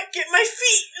cannot get my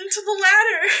feet into the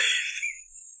ladder.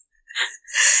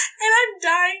 And I'm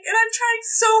dying, and I'm trying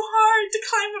so hard to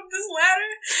climb up this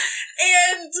ladder,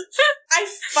 and I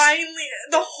finally,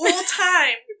 the whole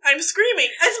time, I'm screaming.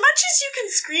 As much as you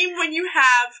can scream when you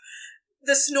have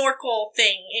the snorkel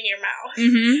thing in your mouth.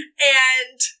 Mm-hmm.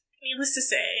 And, needless to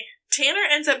say, Tanner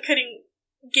ends up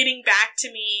getting back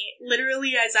to me,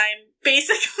 literally as I'm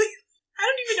basically, I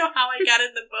don't even know how I got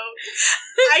in the boat.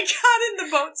 I got in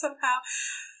the boat somehow.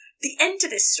 The end to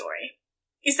this story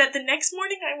is that the next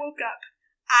morning I woke up,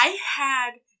 I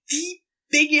had the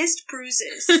biggest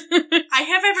bruises I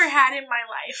have ever had in my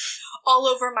life. All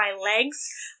over my legs,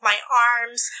 my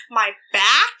arms, my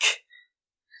back.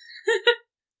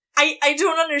 I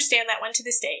don't understand that one to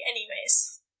this day.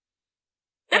 Anyways.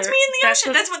 That's me in the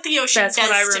ocean. That's what the ocean does to me.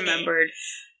 That's what I remembered.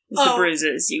 The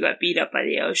bruises. You got beat up by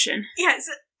the ocean. Yes.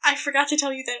 I forgot to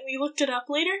tell you that we looked it up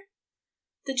later.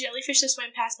 The jellyfish that swam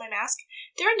past my mask,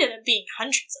 there ended up being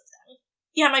hundreds of them.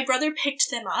 Yeah, my brother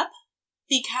picked them up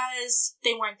because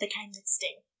they weren't the kind that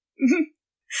sting.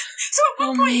 So at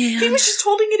one point, he was just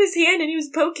holding it in his hand and he was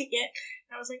poking it.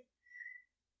 And I was like,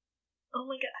 oh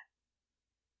my god.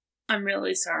 I'm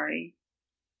really sorry.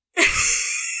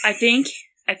 I think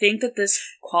that this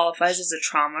qualifies as a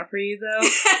trauma for you, though,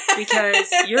 because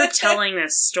you're telling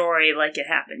this story like it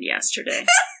happened yesterday.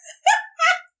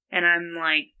 And I'm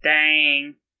like,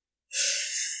 dang.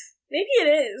 Maybe it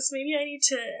is. Maybe I need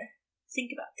to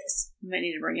think about this. You might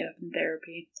need to bring it up in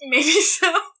therapy. Maybe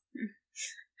so.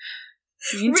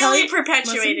 Really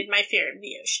perpetuated my fear of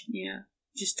the ocean. Yeah.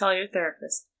 Just tell your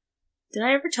therapist. Did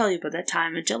I ever tell you about that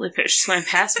time a jellyfish swam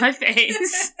past my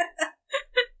face?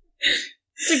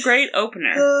 It's a great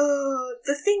opener.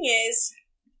 The thing is,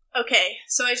 okay,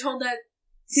 so I told that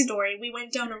story. We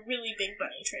went down a really big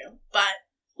bunny trail, but...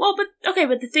 Well, but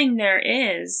the thing there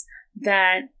is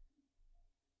that,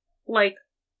 like,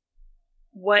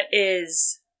 what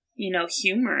is,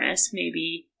 humorous,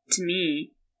 maybe, to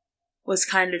me, was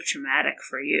kind of traumatic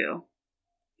for you.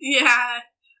 Yeah.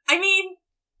 I mean...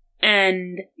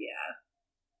 And... Yeah.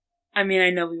 I mean, I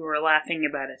know we were laughing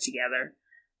about it together,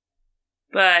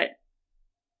 but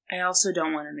I also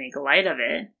don't want to make light of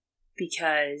it,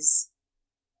 because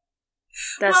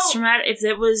that's traumatic. If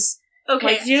it was...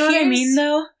 Okay, do you know what I mean,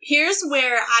 though? Here's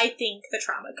where I think the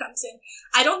trauma comes in.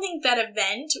 I don't think that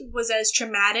event was as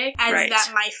traumatic as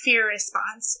that my fear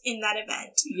response in that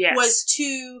event was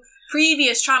to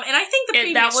previous trauma. And I think the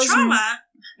previous trauma...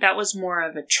 That was more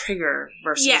of a trigger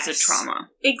versus a trauma.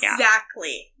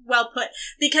 Exactly. Yeah. Well put.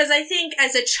 Because I think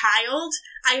as a child,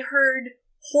 I heard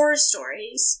horror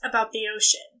stories about the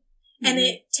ocean. And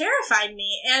it terrified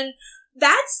me. And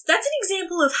that's an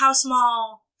example of how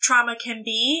small trauma can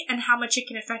be and how much it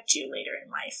can affect you later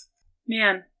in life.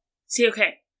 Man. See,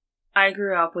 okay. I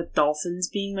grew up with dolphins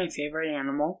being my favorite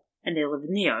animal, and they live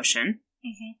in the ocean.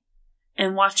 Mm-hmm.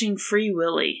 And watching Free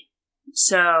Willy.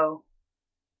 So...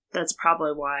 That's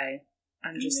probably why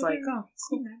I'm just like, oh,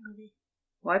 cool. That movie.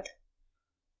 What?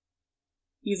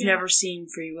 You've never seen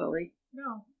Free Willy?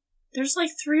 No. There's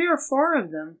like 3 or 4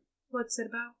 of them. What's it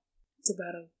about? It's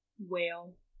about a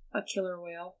whale, a killer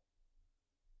whale,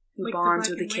 who like bonds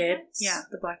with a kid. Yeah,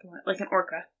 the black and white, like an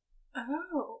orca.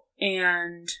 Oh.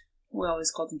 And we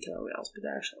always called them killer whales, but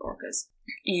they're actually orcas.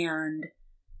 And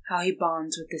how he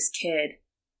bonds with this kid,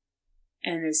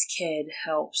 and this kid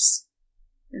helps.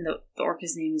 And the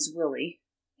orca's name is Willy.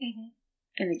 Mm-hmm.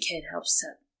 And the kid helps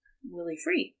set Willy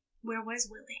free. Where was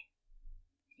Willy?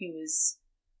 He was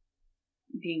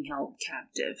being held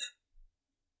captive.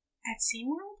 At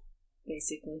SeaWorld?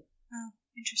 Basically. Oh,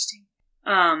 interesting.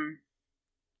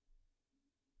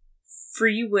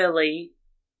 Free Willy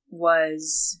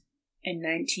was in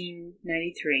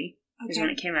 1993 is when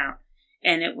it came out.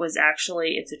 And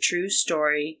it's a true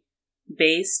story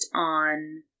based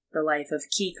on the life of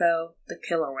Kiko, the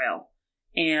killer whale.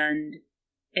 And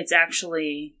it's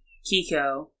actually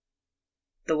Kiko,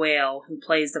 the whale, who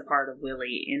plays the part of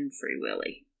Willy in Free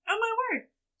Willy. Oh my word.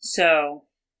 So...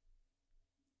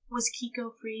 Was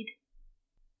Kiko freed?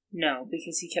 No,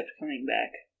 because he kept coming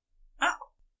back. Oh.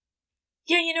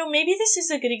 Yeah, maybe this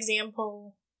is a good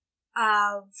example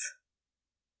of,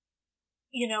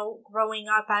 growing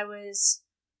up I was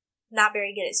not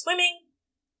very good at swimming.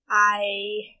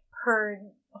 I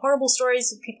heard horrible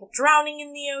stories of people drowning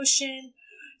in the ocean.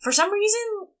 For some reason,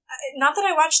 not that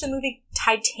I watched the movie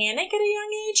Titanic at a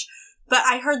young age, but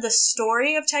I heard the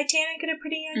story of Titanic at a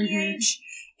pretty young age,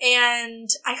 and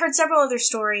I heard several other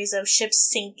stories of ships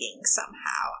sinking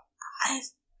somehow.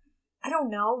 I don't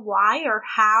know why or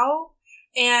how,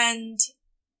 and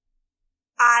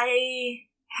I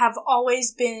have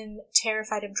always been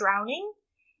terrified of drowning,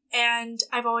 and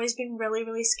I've always been really,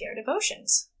 really scared of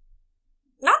oceans.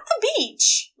 Not the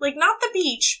beach,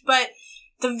 but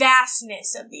the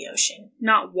vastness of the ocean.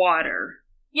 Not water.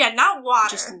 Yeah, not water.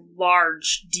 Just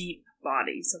large, deep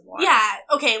bodies of water. Yeah,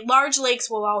 okay, large lakes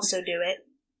will also do it.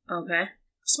 Okay.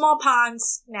 Small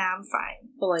ponds, I'm fine.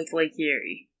 But like Lake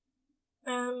Erie.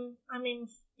 I mean,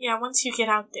 yeah, once you get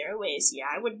out there a ways,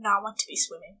 I would not want to be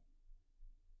swimming.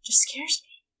 Just scares me.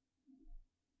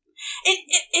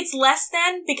 It's less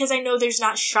than because I know there's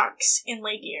not sharks in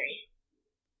Lake Erie.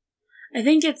 I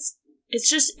think it's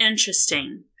just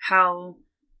interesting how,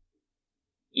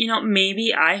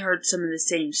 maybe I heard some of the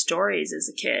same stories as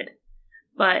a kid,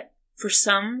 but for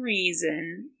some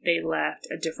reason they left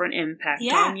a different impact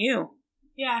on you.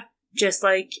 Yeah. Just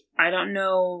like, I don't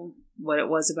know what it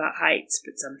was about heights,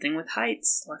 but something with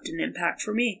heights left an impact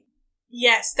for me.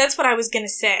 Yes, that's what I was going to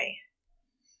say.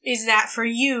 Is that for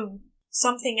you,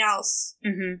 something else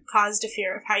caused a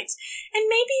fear of heights. And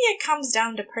maybe it comes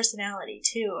down to personality,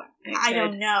 too. I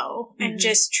don't know. And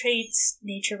just traits,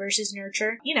 nature versus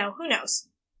nurture. Who knows?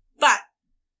 But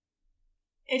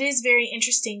it is very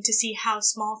interesting to see how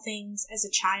small things as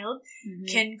a child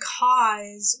can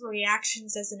cause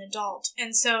reactions as an adult.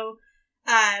 And so,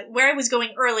 where I was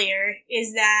going earlier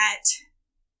is that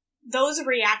those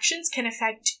reactions can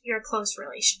affect your close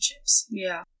relationships.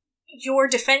 Yeah. Your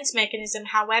defense mechanism,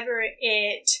 however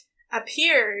it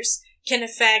appears, can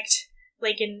affect,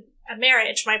 like in a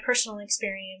marriage, my personal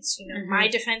experience, my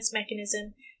defense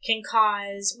mechanism can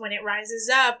cause, when it rises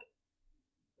up,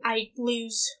 I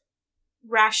lose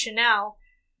rationale.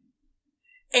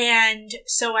 And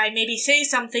so I maybe say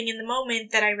something in the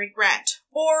moment that I regret.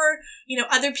 Or,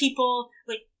 other people,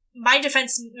 like, my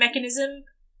defense mechanism,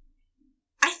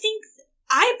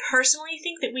 I personally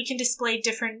think that we can display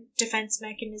different defense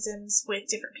mechanisms with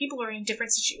different people or in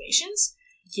different situations.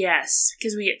 Yes,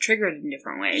 because we get triggered in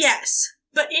different ways. Yes.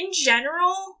 But in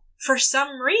general, for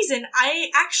some reason,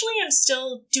 I actually am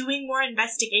still doing more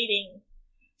investigating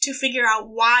to figure out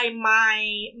why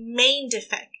my main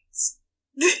defense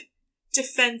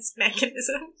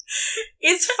mechanism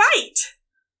is fight.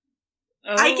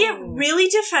 Oh. I get really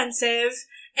defensive,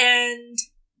 and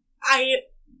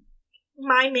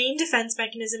my main defense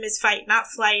mechanism is fight, not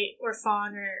flight or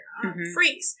fawn or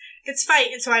freeze. It's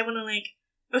fight, and so I want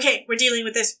to okay, we're dealing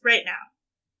with this right now.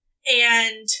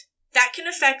 And that can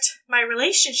affect my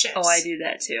relationships. Oh, I do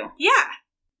that too. Yeah.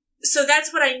 So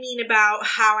that's what I mean about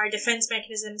how our defense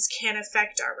mechanisms can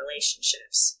affect our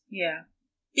relationships. Yeah.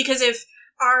 Because if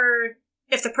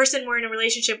the person we're in a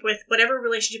relationship with, whatever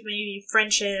relationship, maybe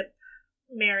friendship,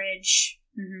 marriage,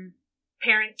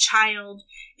 parent-child,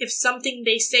 if something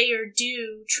they say or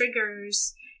do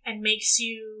triggers and makes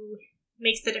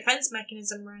the defense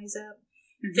mechanism rise up,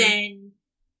 then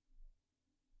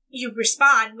you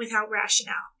respond without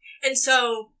rationale. And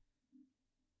so,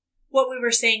 what we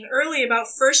were saying earlier about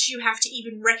first you have to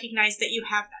even recognize that you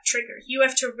have that trigger. You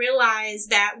have to realize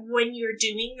that when you're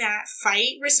doing that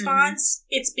fight response,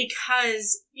 it's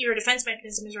because your defense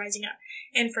mechanism is rising up.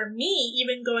 And for me,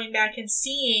 even going back and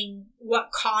seeing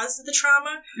what caused the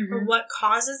trauma or what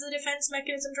causes the defense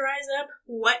mechanism to rise up,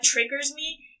 what triggers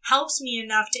me, helps me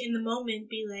enough to in the moment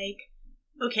be like,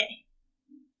 okay,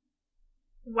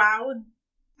 wow,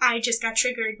 I just got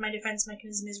triggered, my defense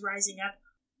mechanism is rising up.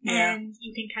 Yeah. And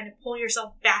you can kind of pull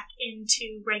yourself back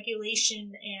into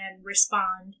regulation and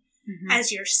respond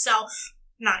as yourself,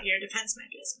 not your defense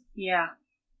mechanism. Yeah.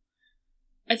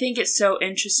 I think it's so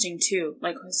interesting, too.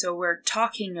 Like, so we're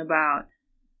talking about,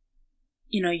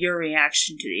 your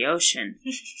reaction to the ocean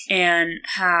and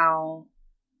how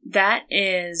that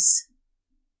is,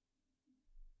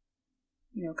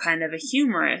 kind of a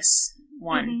humorous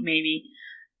one, maybe.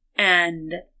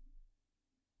 And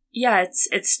yeah,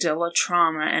 it's still a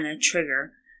trauma and a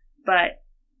trigger, but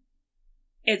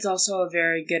it's also a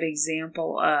very good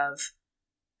example of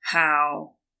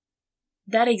how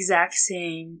that exact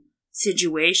same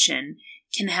situation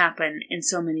can happen in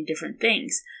so many different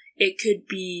things. It could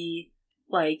be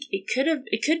like, it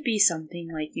could be something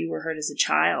like you were hurt as a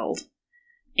child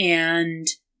and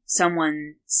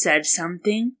someone said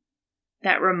something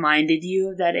that reminded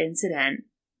you of that incident,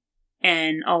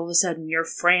 and all of a sudden you're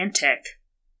frantic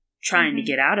trying to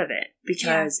get out of it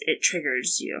because it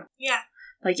triggers you. Yeah.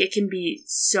 Like, it can be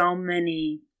so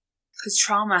many, because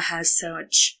trauma has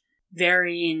such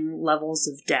varying levels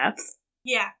of depth.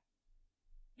 Yeah.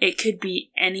 it could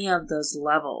be any of those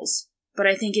levels. But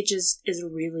I think it just is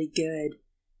a really good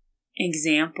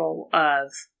example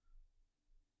of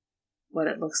what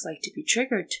it looks like to be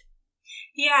triggered.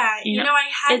 Yeah, I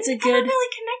hadn't ever really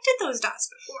connected those dots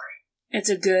before.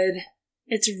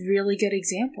 It's a really good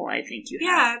example, I think you have.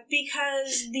 Yeah,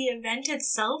 because the event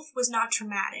itself was not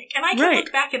traumatic. And I can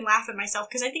look back and laugh at myself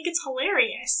because I think it's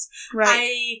hilarious. Right.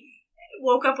 I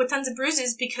woke up with tons of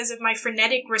bruises because of my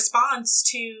frenetic response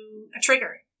to a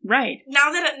trigger. Right.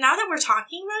 Now that we're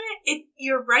talking about it,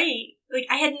 you're right. Like,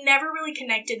 I had never really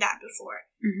connected that before.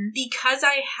 Mm-hmm. Because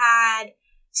I had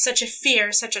such a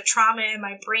fear, such a trauma in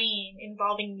my brain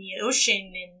involving the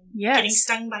ocean and getting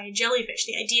stung by a jellyfish.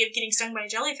 The idea of getting stung by a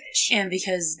jellyfish. And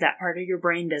because that part of your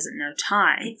brain doesn't know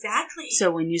time. Exactly.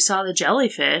 So when you saw the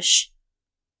jellyfish,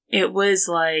 it was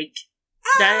like,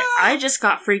 that I just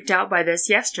got freaked out by this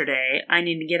yesterday. I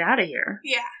need to get out of here.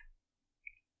 Yeah.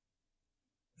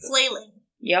 Flailing.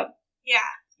 Yep. Yeah.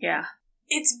 Yeah.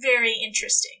 It's very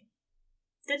interesting.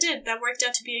 That worked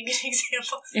out to be a good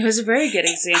example. It was a very good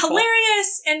example.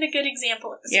 Hilarious and a good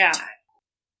example at the same time.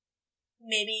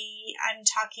 Maybe I'm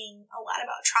talking a lot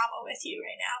about trauma with you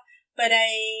right now, but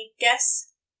I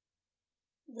guess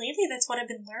lately that's what I've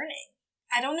been learning.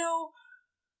 I don't know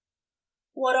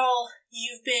what all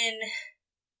you've been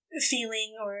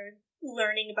feeling or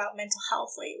learning about mental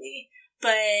health lately,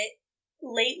 but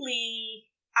lately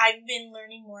I've been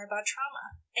learning more about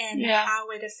trauma and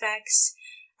how it affects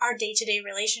our day-to-day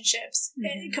relationships,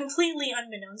 completely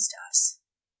unbeknownst to us.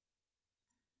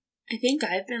 I think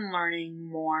I've been learning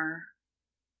more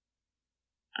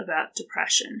about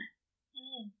depression.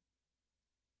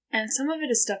 And some of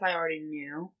it is stuff I already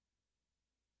knew.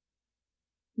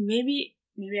 Maybe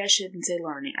I shouldn't say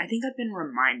learning. I think I've been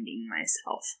reminding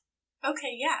myself.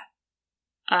 Okay, yeah.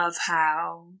 Of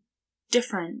how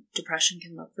different depression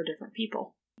can look for different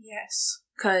people. Yes.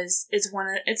 Because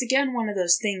it's again one of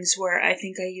those things where I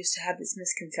think I used to have this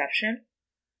misconception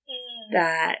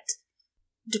that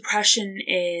depression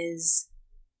is,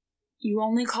 you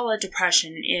only call it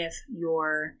depression if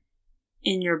you're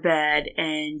in your bed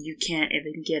and you can't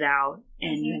even get out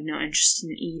and you have no interest in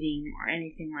eating or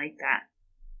anything like that.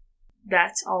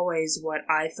 That's always what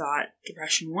I thought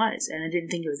depression was, and I didn't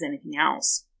think it was anything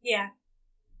else. Yeah.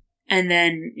 And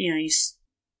then,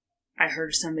 I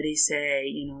heard somebody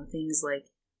say, things like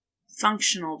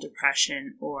functional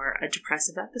depression or a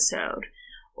depressive episode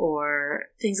or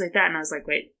things like that. And I was like,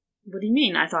 wait, what do you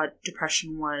mean? I thought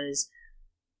depression was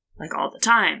like all the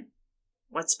time.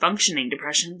 What's functioning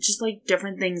depression? Just like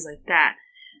different things like that.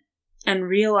 And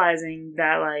realizing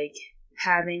that like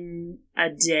having a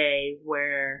day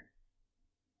where,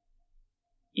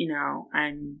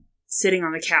 I'm sitting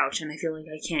on the couch and I feel like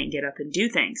I can't get up and do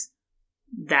things.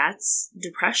 That's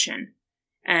depression.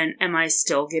 And am I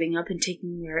still getting up and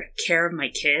taking care of my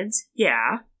kids?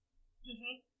 Yeah.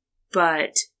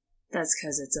 But that's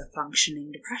because it's a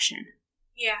functioning depression.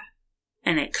 Yeah.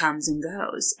 And it comes and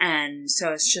goes. And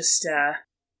so it's just,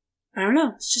 I don't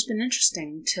know. It's just been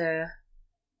interesting to,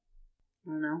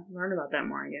 learn about that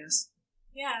more, I guess.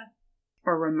 Yeah.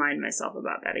 Or remind myself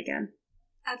about that again.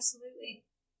 Absolutely.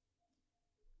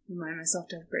 Remind myself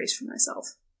to have grace for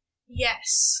myself.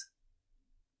 Yes.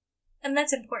 And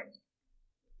that's important.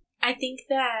 I think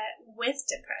that with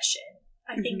depression,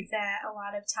 I think that a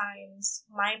lot of times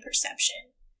my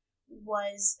perception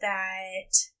was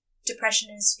that depression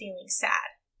is feeling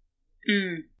sad.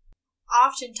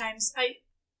 Oftentimes,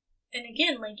 and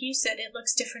again, like you said, it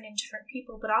looks different in different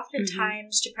people, but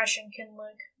oftentimes depression can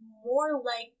look more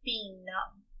like being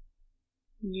numb.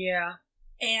 Yeah.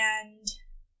 And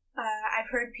I've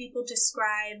heard people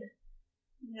describe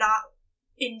not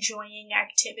enjoying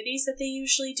activities that they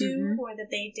usually do or that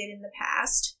they did in the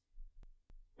past.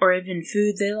 Or even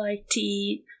food they like to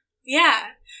eat. Yeah,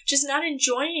 just not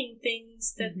enjoying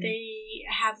things that they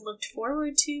have looked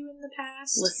forward to in the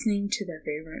past. Listening to their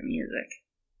favorite music.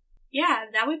 Yeah,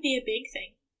 that would be a big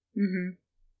thing.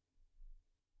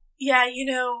 Yeah,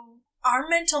 our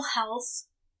mental health,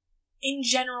 in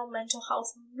general, mental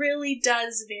health really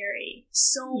does vary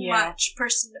so much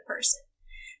person to person.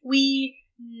 We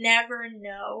never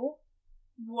know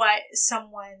what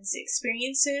someone's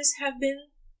experiences have been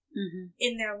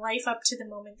in their life up to the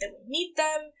moment that we meet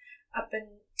them, up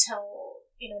until,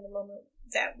 the moment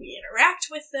that we interact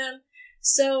with them.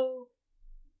 So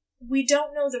we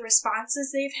don't know the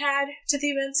responses they've had to the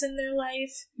events in their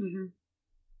life.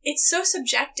 It's so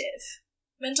subjective.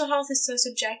 Mental health is so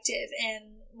subjective,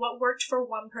 and what worked for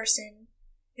one person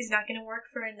is not going to work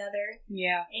for another.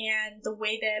 Yeah. And the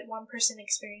way that one person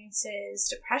experiences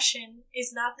depression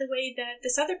is not the way that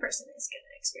this other person is going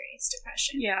to experience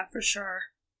depression. Yeah, for sure.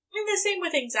 And the same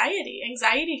with anxiety.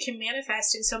 Anxiety can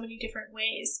manifest in so many different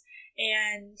ways.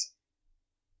 And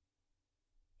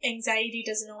anxiety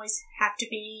doesn't always have to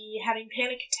be having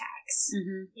panic attacks,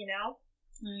 you know?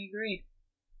 I agree.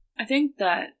 I think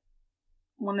that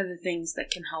one of the things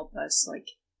that can help us, like,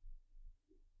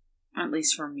 at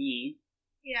least for me,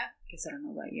 I guess I don't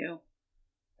know about you,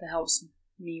 that helps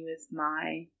me with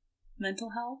my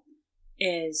mental health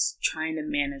is trying to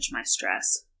manage my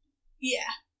stress.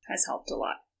 Yeah. Has helped a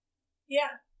lot.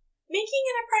 Yeah. Making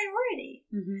it a priority.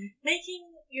 Making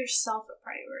yourself a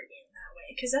priority in that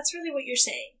way. Because that's really what you're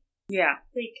saying. Yeah.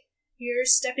 Like, you're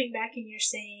stepping back and you're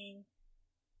saying,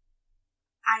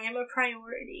 I am a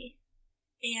priority.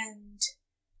 And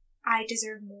I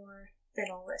deserve more than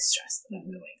all this stress that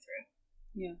I'm going through.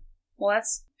 Yeah. Well, I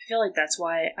feel like that's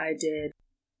why I did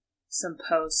some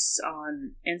posts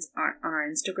on our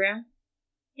Instagram.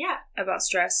 Yeah. About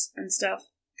stress and stuff.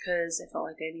 Because I felt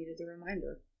like I needed the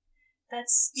reminder.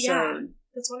 That's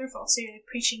wonderful. So you're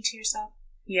preaching to yourself.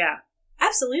 Yeah.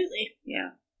 Absolutely.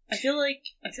 Yeah. I feel like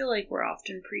we're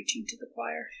often preaching to the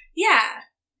choir. Yeah.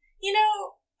 You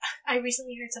know, I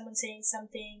recently heard someone saying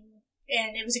something,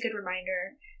 and it was a good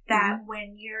reminder that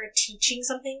when you're teaching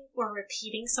something or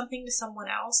repeating something to someone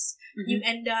else, you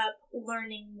end up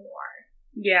learning more.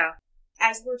 Yeah.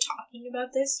 As we're talking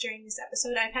about this during this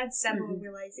episode, I've had several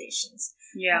realizations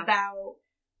about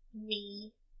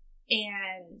me,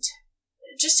 and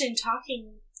just in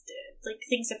talking, like,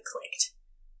 things have clicked.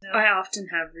 I often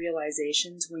have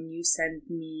realizations when you send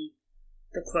me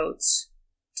the quotes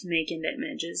to make into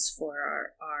images for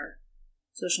our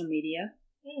social media,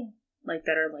 like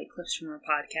that are like clips from our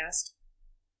podcast.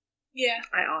 Yeah.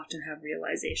 I often have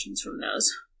realizations from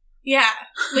those. Yeah.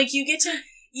 Like,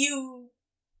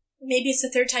 maybe it's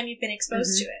the third time you've been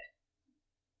exposed to it.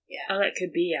 Yeah. Oh, that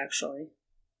could be, actually.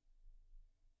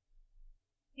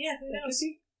 Yeah, who knows?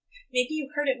 Maybe you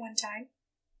heard it one time,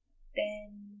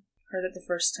 then heard it the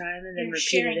first time, and then you're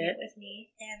repeated sharing it with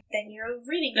me, and then you're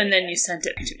reading it and then again. you sent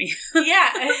it to me.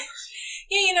 Yeah. Yeah,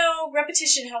 you know,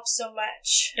 repetition helps so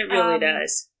much. It really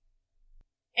does.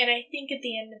 And I think at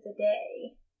the end of the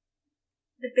day,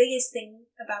 the biggest thing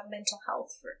about mental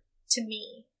health to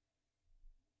me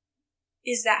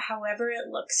is that however it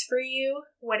looks for you,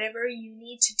 whatever you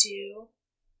need to do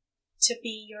to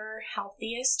be your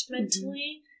healthiest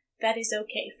mentally, that is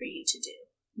okay for you to do.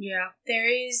 Yeah. There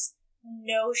is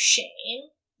no shame.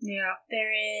 Yeah.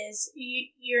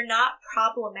 You're not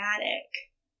problematic.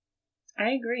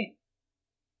 I agree.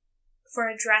 For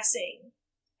addressing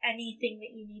anything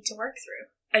that you need to work through.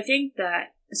 I think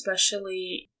that,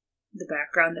 especially the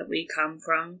background that we come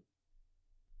from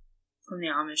the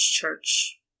Amish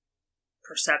church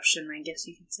perception, I guess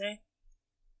you could say,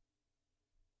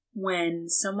 when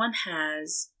someone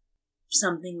has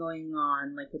something going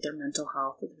on, like with their mental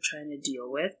health that they're trying to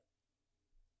deal with,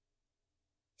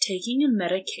 taking a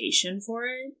medication for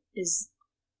it is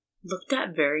looked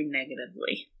at very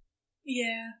negatively.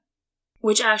 Yeah.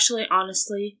 Which actually,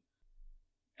 honestly,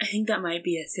 I think that might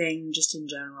be a thing just in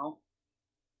general,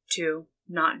 too.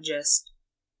 Not just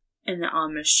in the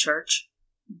Amish church,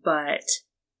 but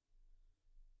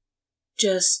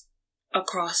just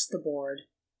across the board.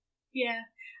 Yeah.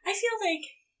 I feel like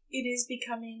it is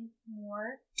becoming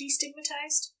more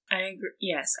destigmatized. I agree.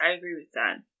 Yes, I agree with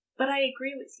that. But I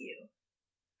agree with you.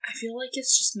 I feel like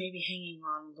it's just maybe hanging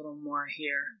on a little more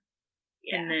here.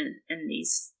 Yeah. in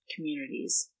these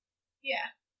communities.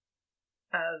 Yeah.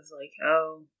 Of like,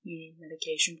 oh, you need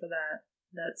medication for that.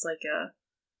 That's like a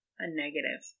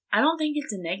negative. I don't think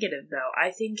it's a negative though.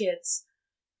 I think it's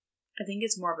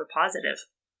more of a positive.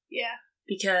 Yeah.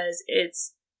 Because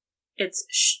it's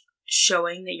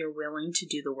showing that you're willing to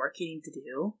do the work you need to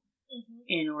do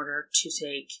in order to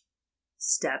take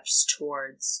steps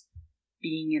towards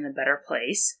being in a better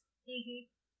place.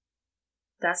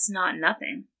 That's not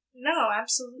nothing. No,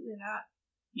 absolutely not.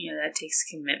 You know, that takes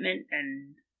commitment,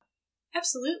 and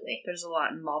absolutely, there's a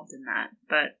lot involved in that,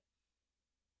 but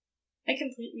I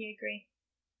completely agree.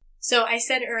 So I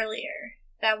said earlier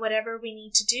that whatever we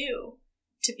need to do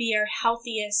to be our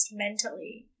healthiest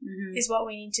mentally is what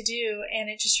we need to do, and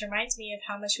it just reminds me of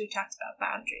how much we've talked about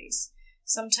boundaries.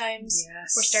 Sometimes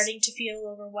we're starting to feel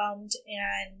overwhelmed,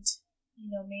 and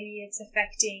maybe it's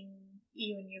affecting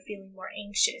you and you're feeling more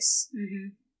anxious.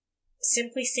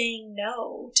 Simply saying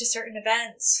no to certain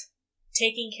events,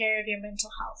 taking care of your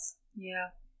mental health. Yeah.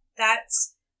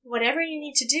 That's whatever you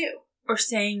need to do. Or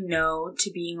saying no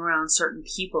to being around certain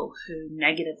people who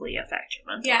negatively affect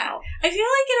your mental health. I feel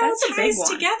like it all ties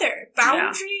together.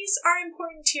 Boundaries are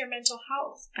important to your mental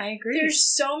health. I agree. There's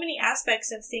so many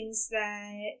aspects of things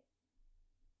that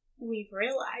we've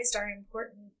realized are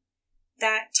important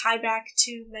that tie back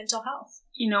to mental health.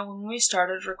 You know, when we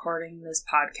started recording this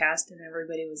podcast and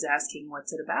everybody was asking,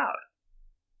 what's it about?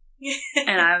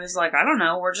 And I was like, I don't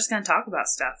know, we're just going to talk about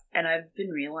stuff. And I've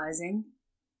been realizing,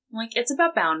 like, it's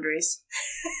about boundaries.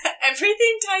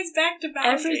 Everything ties back to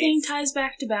boundaries. Everything ties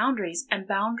back to boundaries. And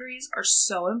boundaries are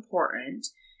so important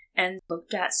and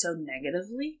looked at so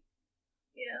negatively.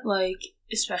 Yeah. Like,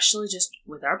 especially just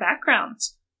with our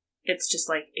backgrounds. It's just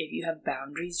like, if you have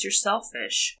boundaries, you're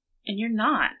selfish. And you're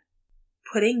not.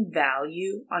 Putting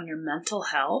value on your mental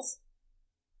health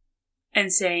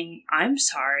and saying, I'm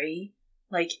sorry,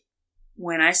 like,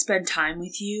 when I spend time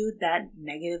with you, that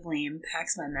negatively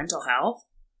impacts my mental health,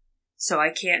 so I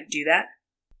can't do that.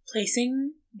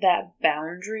 Placing that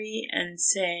boundary and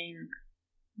saying,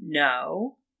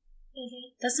 no,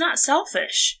 that's not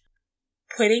selfish.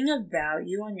 Putting a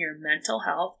value on your mental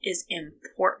health is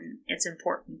important. It's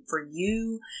important for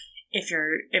you. If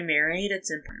you're married,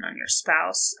 it's important on your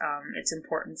spouse. It's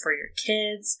important for your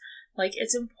kids. Like,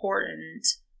 it's important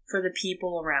for the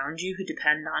people around you who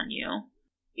depend on you.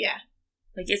 Yeah.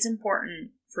 Like, it's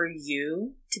important for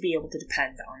you to be able to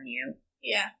depend on you.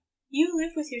 Yeah. You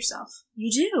live with yourself.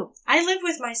 You do. I live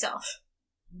with myself.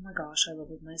 Oh my gosh, I live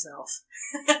with myself.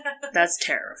 That's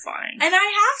terrifying. And I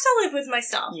have to live with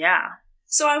myself. Yeah.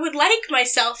 So I would like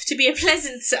myself to be a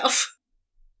pleasant self.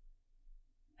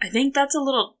 I think that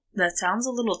sounds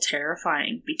a little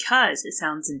terrifying because it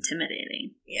sounds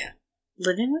intimidating. Yeah.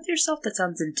 Living with yourself, that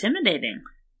sounds intimidating.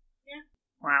 Yeah.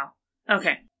 Wow.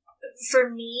 Okay. For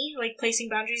me, like, placing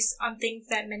boundaries on things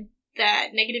that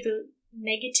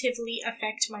negatively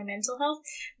affect my mental health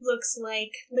looks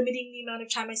like limiting the amount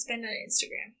of time I spend on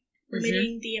Instagram.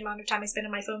 Limiting the amount of time I spend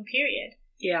on my phone, period.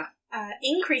 Yeah.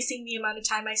 Increasing the amount of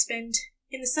time I spend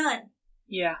in the sun.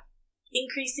 Yeah.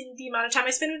 Increasing the amount of time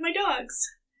I spend with my dogs.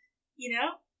 You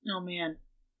know? Oh, man.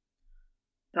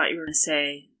 Thought you were going to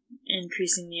say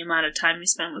increasing the amount of time you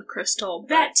spend with Krystal.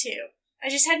 That too. I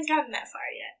just hadn't gotten that far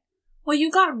yet. Well,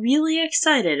 you got really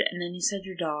excited, and then you said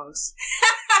your dogs.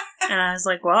 And I was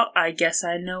like, well, I guess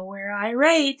I know where I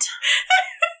rate.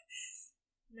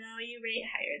 No, you rate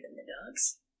higher than the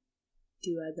dogs.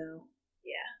 Do I, though?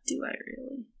 Yeah. Do I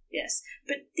really? Yes.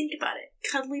 But think about it.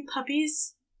 Cuddly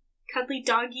puppies, cuddly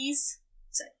doggies.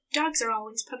 So dogs are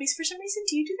always puppies for some reason.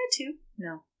 Do you do that too?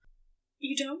 No.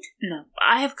 You don't? No.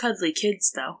 I have cuddly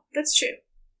kids, though. That's true.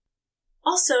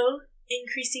 Also,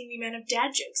 increasing the amount of dad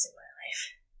jokes in my life.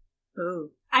 Oh.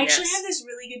 I actually have this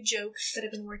really good joke that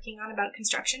I've been working on about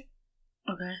construction.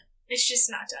 Okay. It's just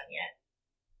not done yet.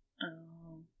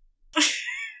 Oh.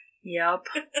 Yup.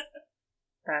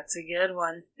 That's a good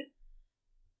one.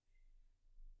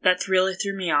 That really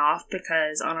threw me off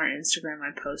because on our Instagram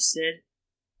I posted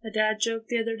a dad joke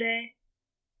the other day.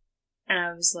 And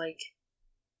I was like,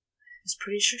 I was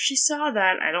pretty sure she saw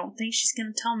that. I don't think she's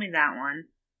going to tell me that one.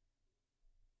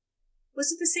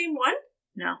 Was it the same one?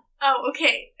 No. Oh,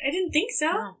 okay. I didn't think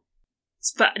so. No.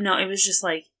 But no, it was just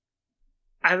like,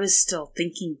 I was still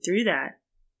thinking through that.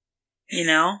 You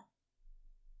know?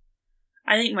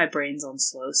 I think my brain's on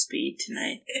slow speed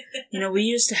tonight. You know, we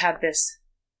used to have this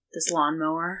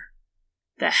lawnmower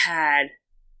that had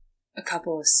a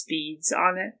couple of speeds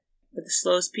on it. But the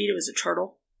slow speed, it was a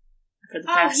turtle. For the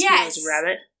fast speed, it was a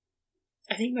rabbit.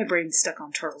 I think my brain's stuck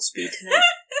on turtle speed tonight.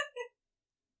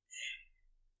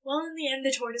 Well, in the end,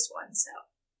 the tortoise won, so.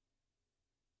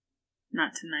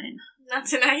 Not tonight. Not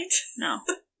tonight? No,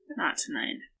 not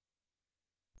tonight.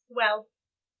 Well,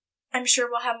 I'm sure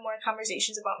we'll have more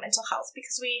conversations about mental health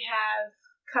because we have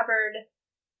covered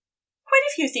quite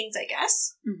a few things, I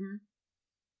guess. Mm-hmm.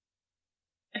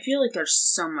 I feel like there's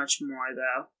so much more,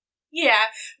 though.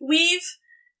 Yeah, we've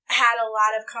had a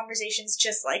lot of conversations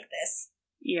just like this.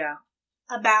 Yeah.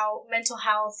 About mental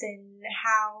health and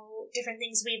how different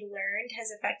things we've learned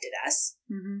has affected us.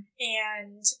 Mm-hmm.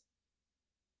 And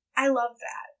I love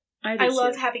that. I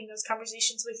love having those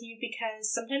conversations with you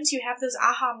because sometimes you have those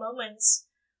aha moments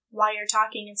while you're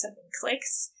talking and something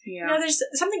clicks. Yeah. You know, there's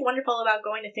something wonderful about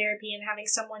going to therapy and having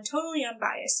someone totally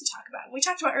unbiased to talk about. We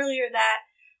talked about earlier that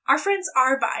our friends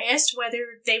are biased,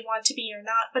 whether they want to be or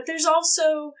not, but there's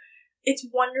also, it's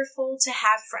wonderful to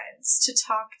have friends to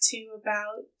talk to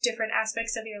about different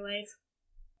aspects of your life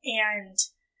and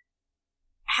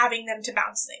having them to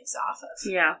bounce things off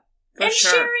of. Yeah. And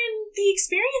sharing the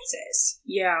experiences.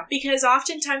 Yeah. Because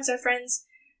oftentimes our friends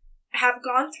have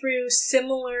gone through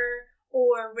similar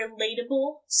or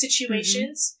relatable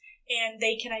situations, and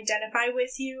they can identify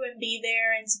with you and be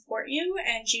there and support you,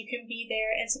 and you can be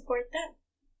there and support them.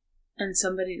 And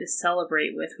somebody to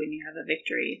celebrate with when you have a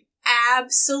victory.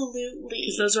 Absolutely.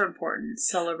 Because those are important.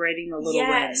 Celebrating the little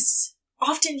wins.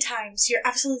 oftentimes, you're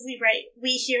absolutely right.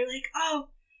 We hear like, oh,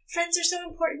 friends are so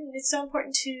important. It's so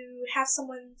important to have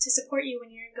someone to support you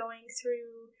when you're going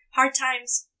through hard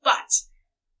times. But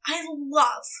I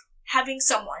love having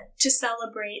someone to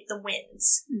celebrate the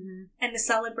wins and to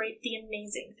celebrate the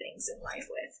amazing things in life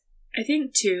with. I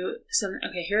think, too,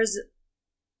 here's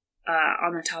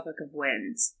on the topic of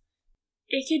wins.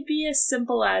 It could be as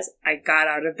simple as, I got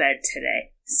out of bed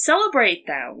today. Celebrate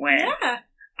that win. Yeah.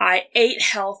 I ate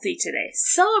healthy today.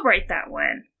 Celebrate that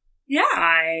win. Yeah.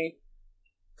 I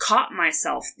caught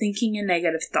myself thinking a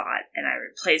negative thought and I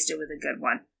replaced it with a good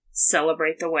one.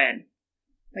 Celebrate the win.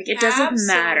 Like, it doesn't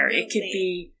matter. It could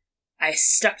be, I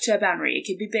stuck to a boundary. It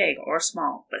could be big or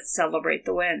small, but celebrate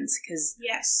the wins. Because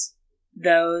yes,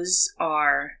 that's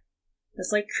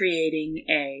like creating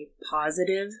a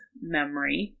positive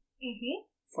memory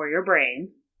for your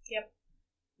brain. Yep.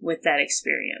 With that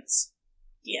experience.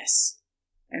 Yes.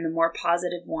 And the more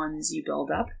positive ones you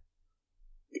build up,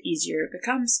 the easier it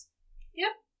becomes.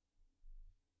 Yep.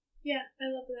 Yeah, I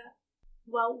love that.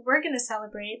 Well, we're going to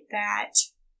celebrate that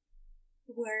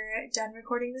we're done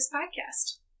recording this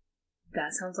podcast.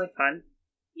 That sounds like fun.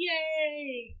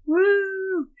 Yay!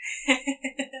 Woo!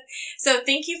 So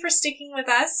thank you for sticking with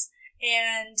us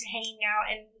and hanging out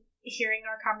and hearing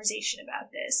our conversation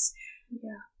about this.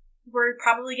 Yeah. We're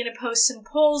probably going to post some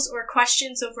polls or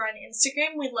questions over on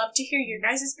Instagram. We'd love to hear your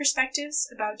guys' perspectives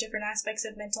about different aspects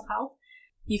of mental health.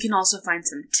 You can also find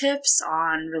some tips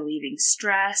on relieving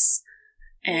stress.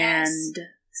 And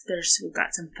we've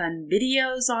got some fun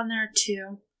videos on there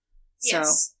too. So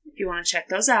if you want to check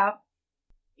those out.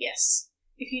 Yes.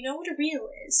 If you know what a reel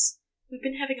is, we've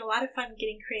been having a lot of fun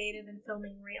getting creative and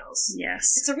filming reels.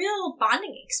 Yes. It's a real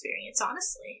bonding experience,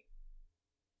 honestly.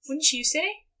 Wouldn't you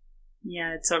say?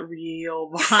 Yeah, it's a real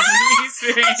bonding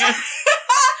experience.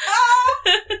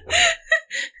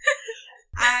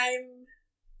 I'm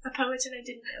a poet and I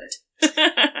didn't know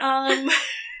it.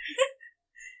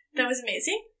 That was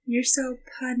amazing. You're so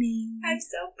punny. I'm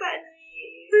so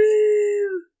punny.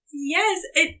 Woo! Yes,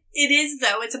 it is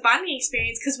though. It's a bonding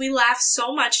experience because we laugh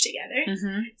so much together.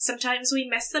 Mm-hmm. Sometimes we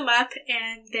mess them up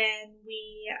and then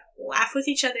we laugh with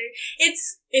each other.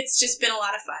 It's just been a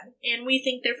lot of fun and we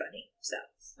think they're funny. So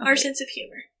our sense of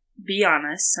humor. Be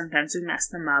honest, sometimes we mess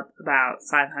them up about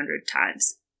 500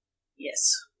 times.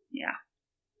 Yes. Yeah.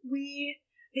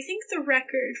 I think the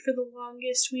record for the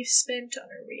longest we've spent on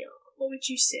a reel, what would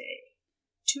you say?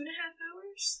 2.5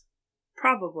 hours?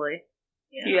 Probably.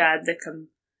 Yeah. You add the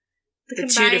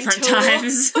 2 different total.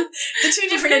 times. The 2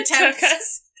 different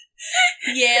attempts.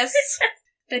 Yes.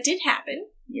 That did happen.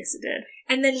 Yes, it did.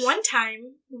 And then one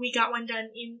time, we got one done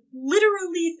in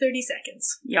literally 30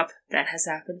 seconds. Yep, that has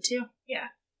happened too. Yeah.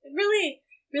 It really,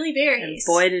 really varies.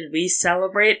 And boy, did we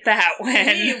celebrate that one.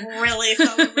 We really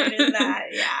celebrated that,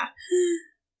 yeah.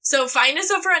 So find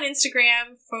us over on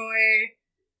Instagram for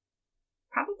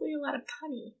probably a lot of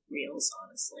punny reels,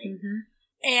 honestly. Mm-hmm.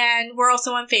 And we're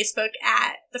also on Facebook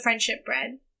at The Friendship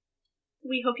Bread.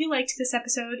 We hope you liked this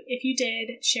episode. If you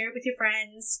did, share it with your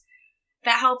friends.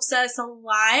 That helps us a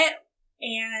lot.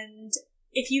 And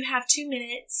if you have 2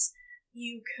 minutes,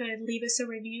 you could leave us a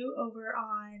review over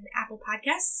on Apple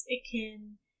Podcasts. It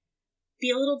can be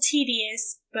a little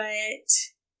tedious, but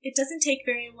it doesn't take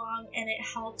very long, and it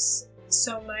helps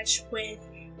so much with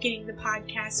getting the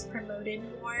podcast promoted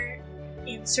more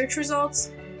in search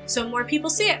results so more people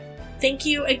see it. Thank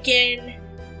you again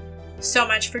so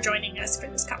much for joining us for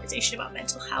this conversation about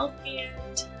mental health,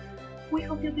 and we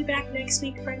hope you'll be back next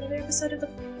week for another episode of the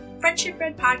Friendship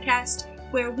Bread podcast,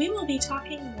 where we will be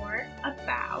talking more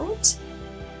about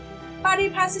body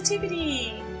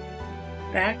positivity.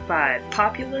 Backed by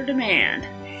popular demand.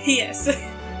 Yes.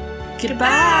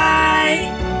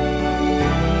 Goodbye.